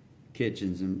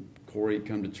Kitchens, and Corey would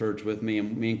come to church with me,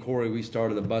 and me and Corey, we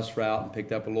started a bus route and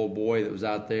picked up a little boy that was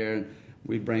out there, and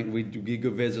we'd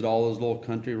go visit all those little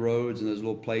country roads and those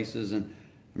little places. And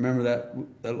I remember that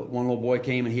one little boy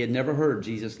came, and he had never heard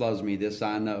Jesus Loves Me, This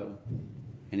I Know.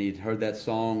 And he'd heard that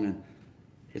song, and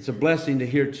it's a blessing to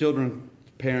hear children,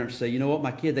 parents say, you know what,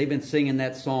 my kid, they've been singing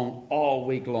that song all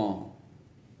week long.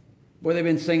 Boy, they've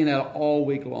been singing that all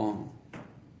week long.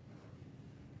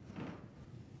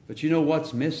 But you know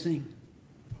what's missing?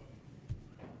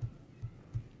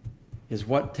 Is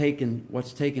what's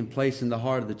taking place in the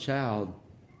heart of the child,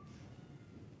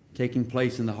 taking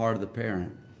place in the heart of the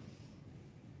parent.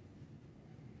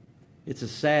 It's a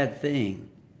sad thing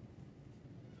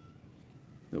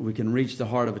that we can reach the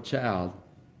heart of a child,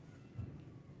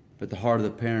 but the heart of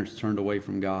the parents turned away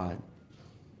from God.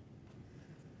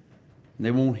 And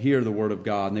they won't hear the Word of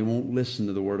God, and they won't listen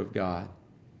to the Word of God.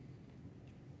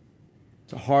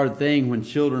 It's a hard thing when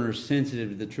children are sensitive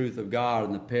to the truth of God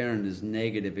and the parent is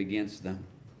negative against them.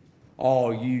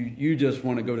 Oh, you just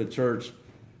want to go to church.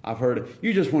 I've heard it.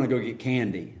 You just want to go get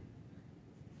candy.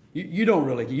 You don't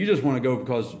really. You just want to go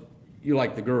because you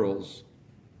like the girls.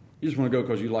 You just want to go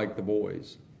because you like the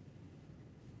boys.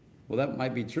 Well, that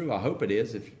might be true. I hope it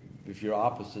is if you're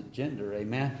opposite gender.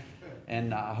 Amen.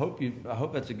 And I hope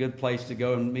that's a good place to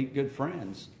go and meet good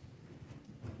friends.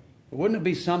 But wouldn't it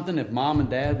be something if mom and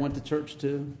dad went to church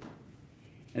too?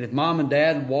 And if mom and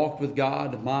dad walked with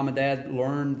God, if mom and dad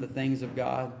learned the things of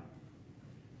God?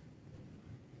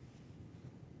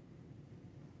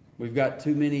 We've got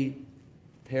too many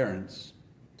parents,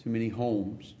 too many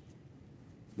homes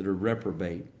that are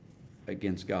reprobate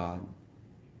against God.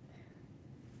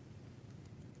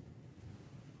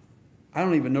 I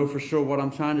don't even know for sure what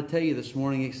I'm trying to tell you this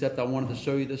morning, except I wanted to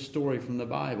show you this story from the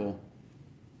Bible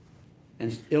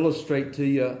and illustrate to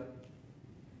you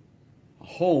a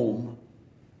home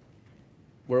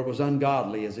where it was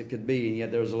ungodly as it could be, and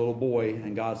yet there was a little boy,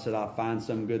 and God said, I'll find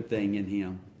some good thing in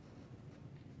him.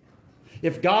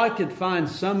 If God could find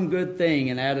some good thing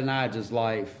in Adonijah's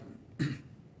life,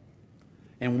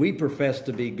 and we profess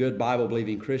to be good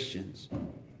Bible-believing Christians,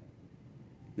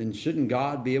 then shouldn't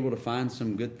God be able to find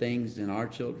some good things in our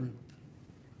children?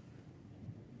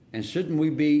 And shouldn't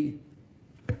we be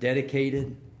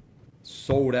dedicated,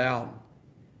 sold out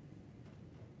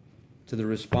to the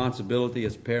responsibility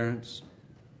as parents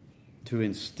to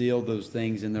instill those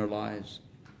things in their lives?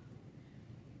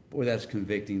 Boy, that's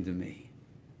convicting to me.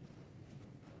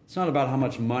 It's not about how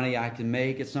much money I can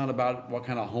make. It's not about what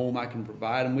kind of home I can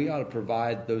provide. And we ought to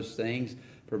provide those things,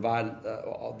 provide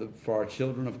for our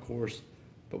children, of course.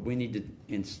 But we need to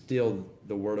instill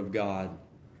the Word of God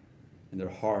in their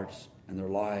hearts and their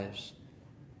lives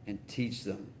and teach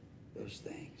them those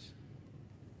things.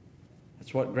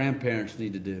 That's what grandparents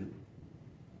need to do.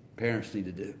 Parents need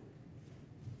to do.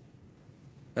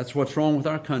 That's what's wrong with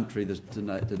our country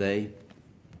today.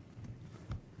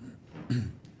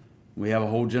 We have a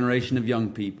whole generation of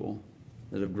young people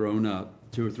that have grown up,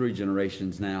 2 or 3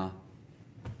 generations now,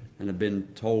 and have been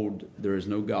told there is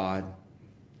no God.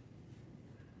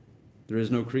 There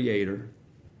is no Creator.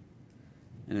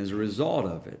 And as a result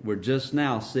of it, we're just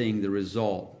now seeing the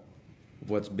result of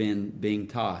what's been being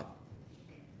taught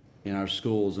in our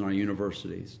schools and our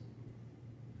universities.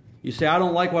 You say, I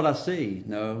don't like what I see.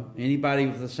 No, anybody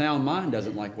with a sound mind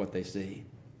doesn't like what they see.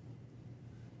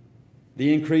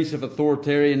 The increase of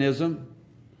authoritarianism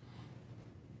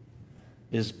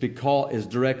is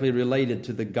directly related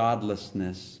to the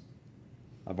godlessness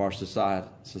of our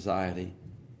society.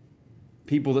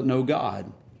 People that know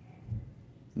God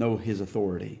know His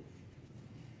authority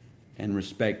and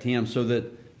respect Him, so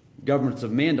that governments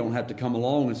of men don't have to come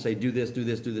along and say, do this, do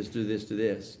this, do this, do this, do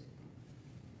this.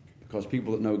 Because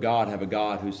people that know God have a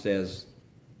God who says,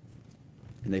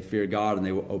 and they fear God and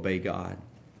they will obey God.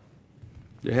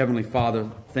 Dear Heavenly Father,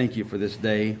 thank you for this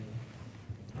day.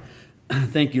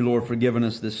 Thank you, Lord, for giving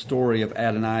us this story of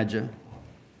Adonijah.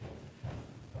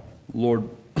 Lord,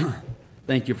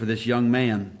 thank you for this young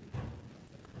man.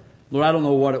 Lord, I don't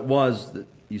know what it was that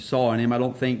you saw in him. I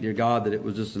don't think, dear God, that it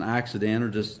was just an accident or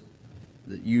just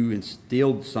that you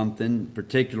instilled something,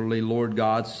 particularly, Lord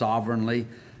God, sovereignly.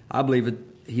 I believe that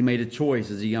he made a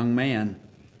choice as a young man.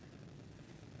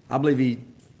 I believe he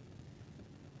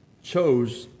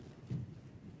chose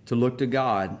to look to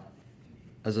God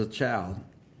as a child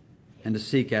and to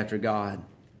seek after God.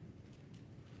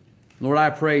 Lord, I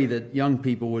pray that young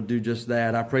people would do just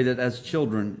that. I pray that as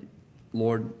children,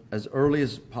 Lord, as early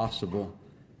as possible,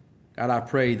 God, I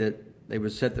pray that they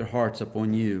would set their hearts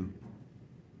upon you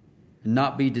and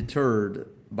not be deterred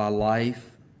by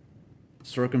life,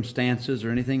 circumstances,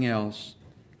 or anything else,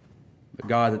 but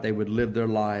God, that they would live their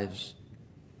lives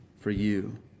for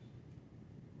you.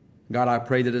 God, I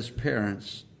pray that as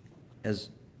parents, as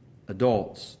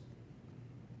adults,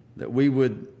 that we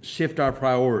would shift our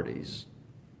priorities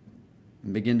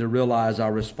and begin to realize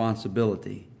our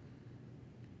responsibility,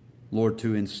 Lord,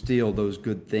 to instill those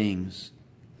good things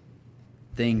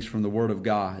from the Word of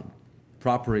God,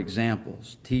 proper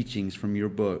examples, teachings from your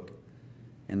book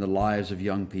in the lives of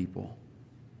young people.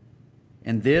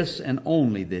 And this and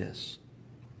only this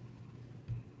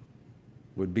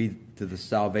would be to the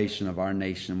salvation of our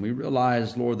nation. We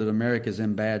realize, Lord, that America is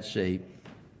in bad shape.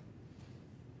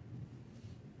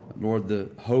 Lord,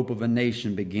 the hope of a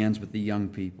nation begins with the young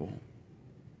people.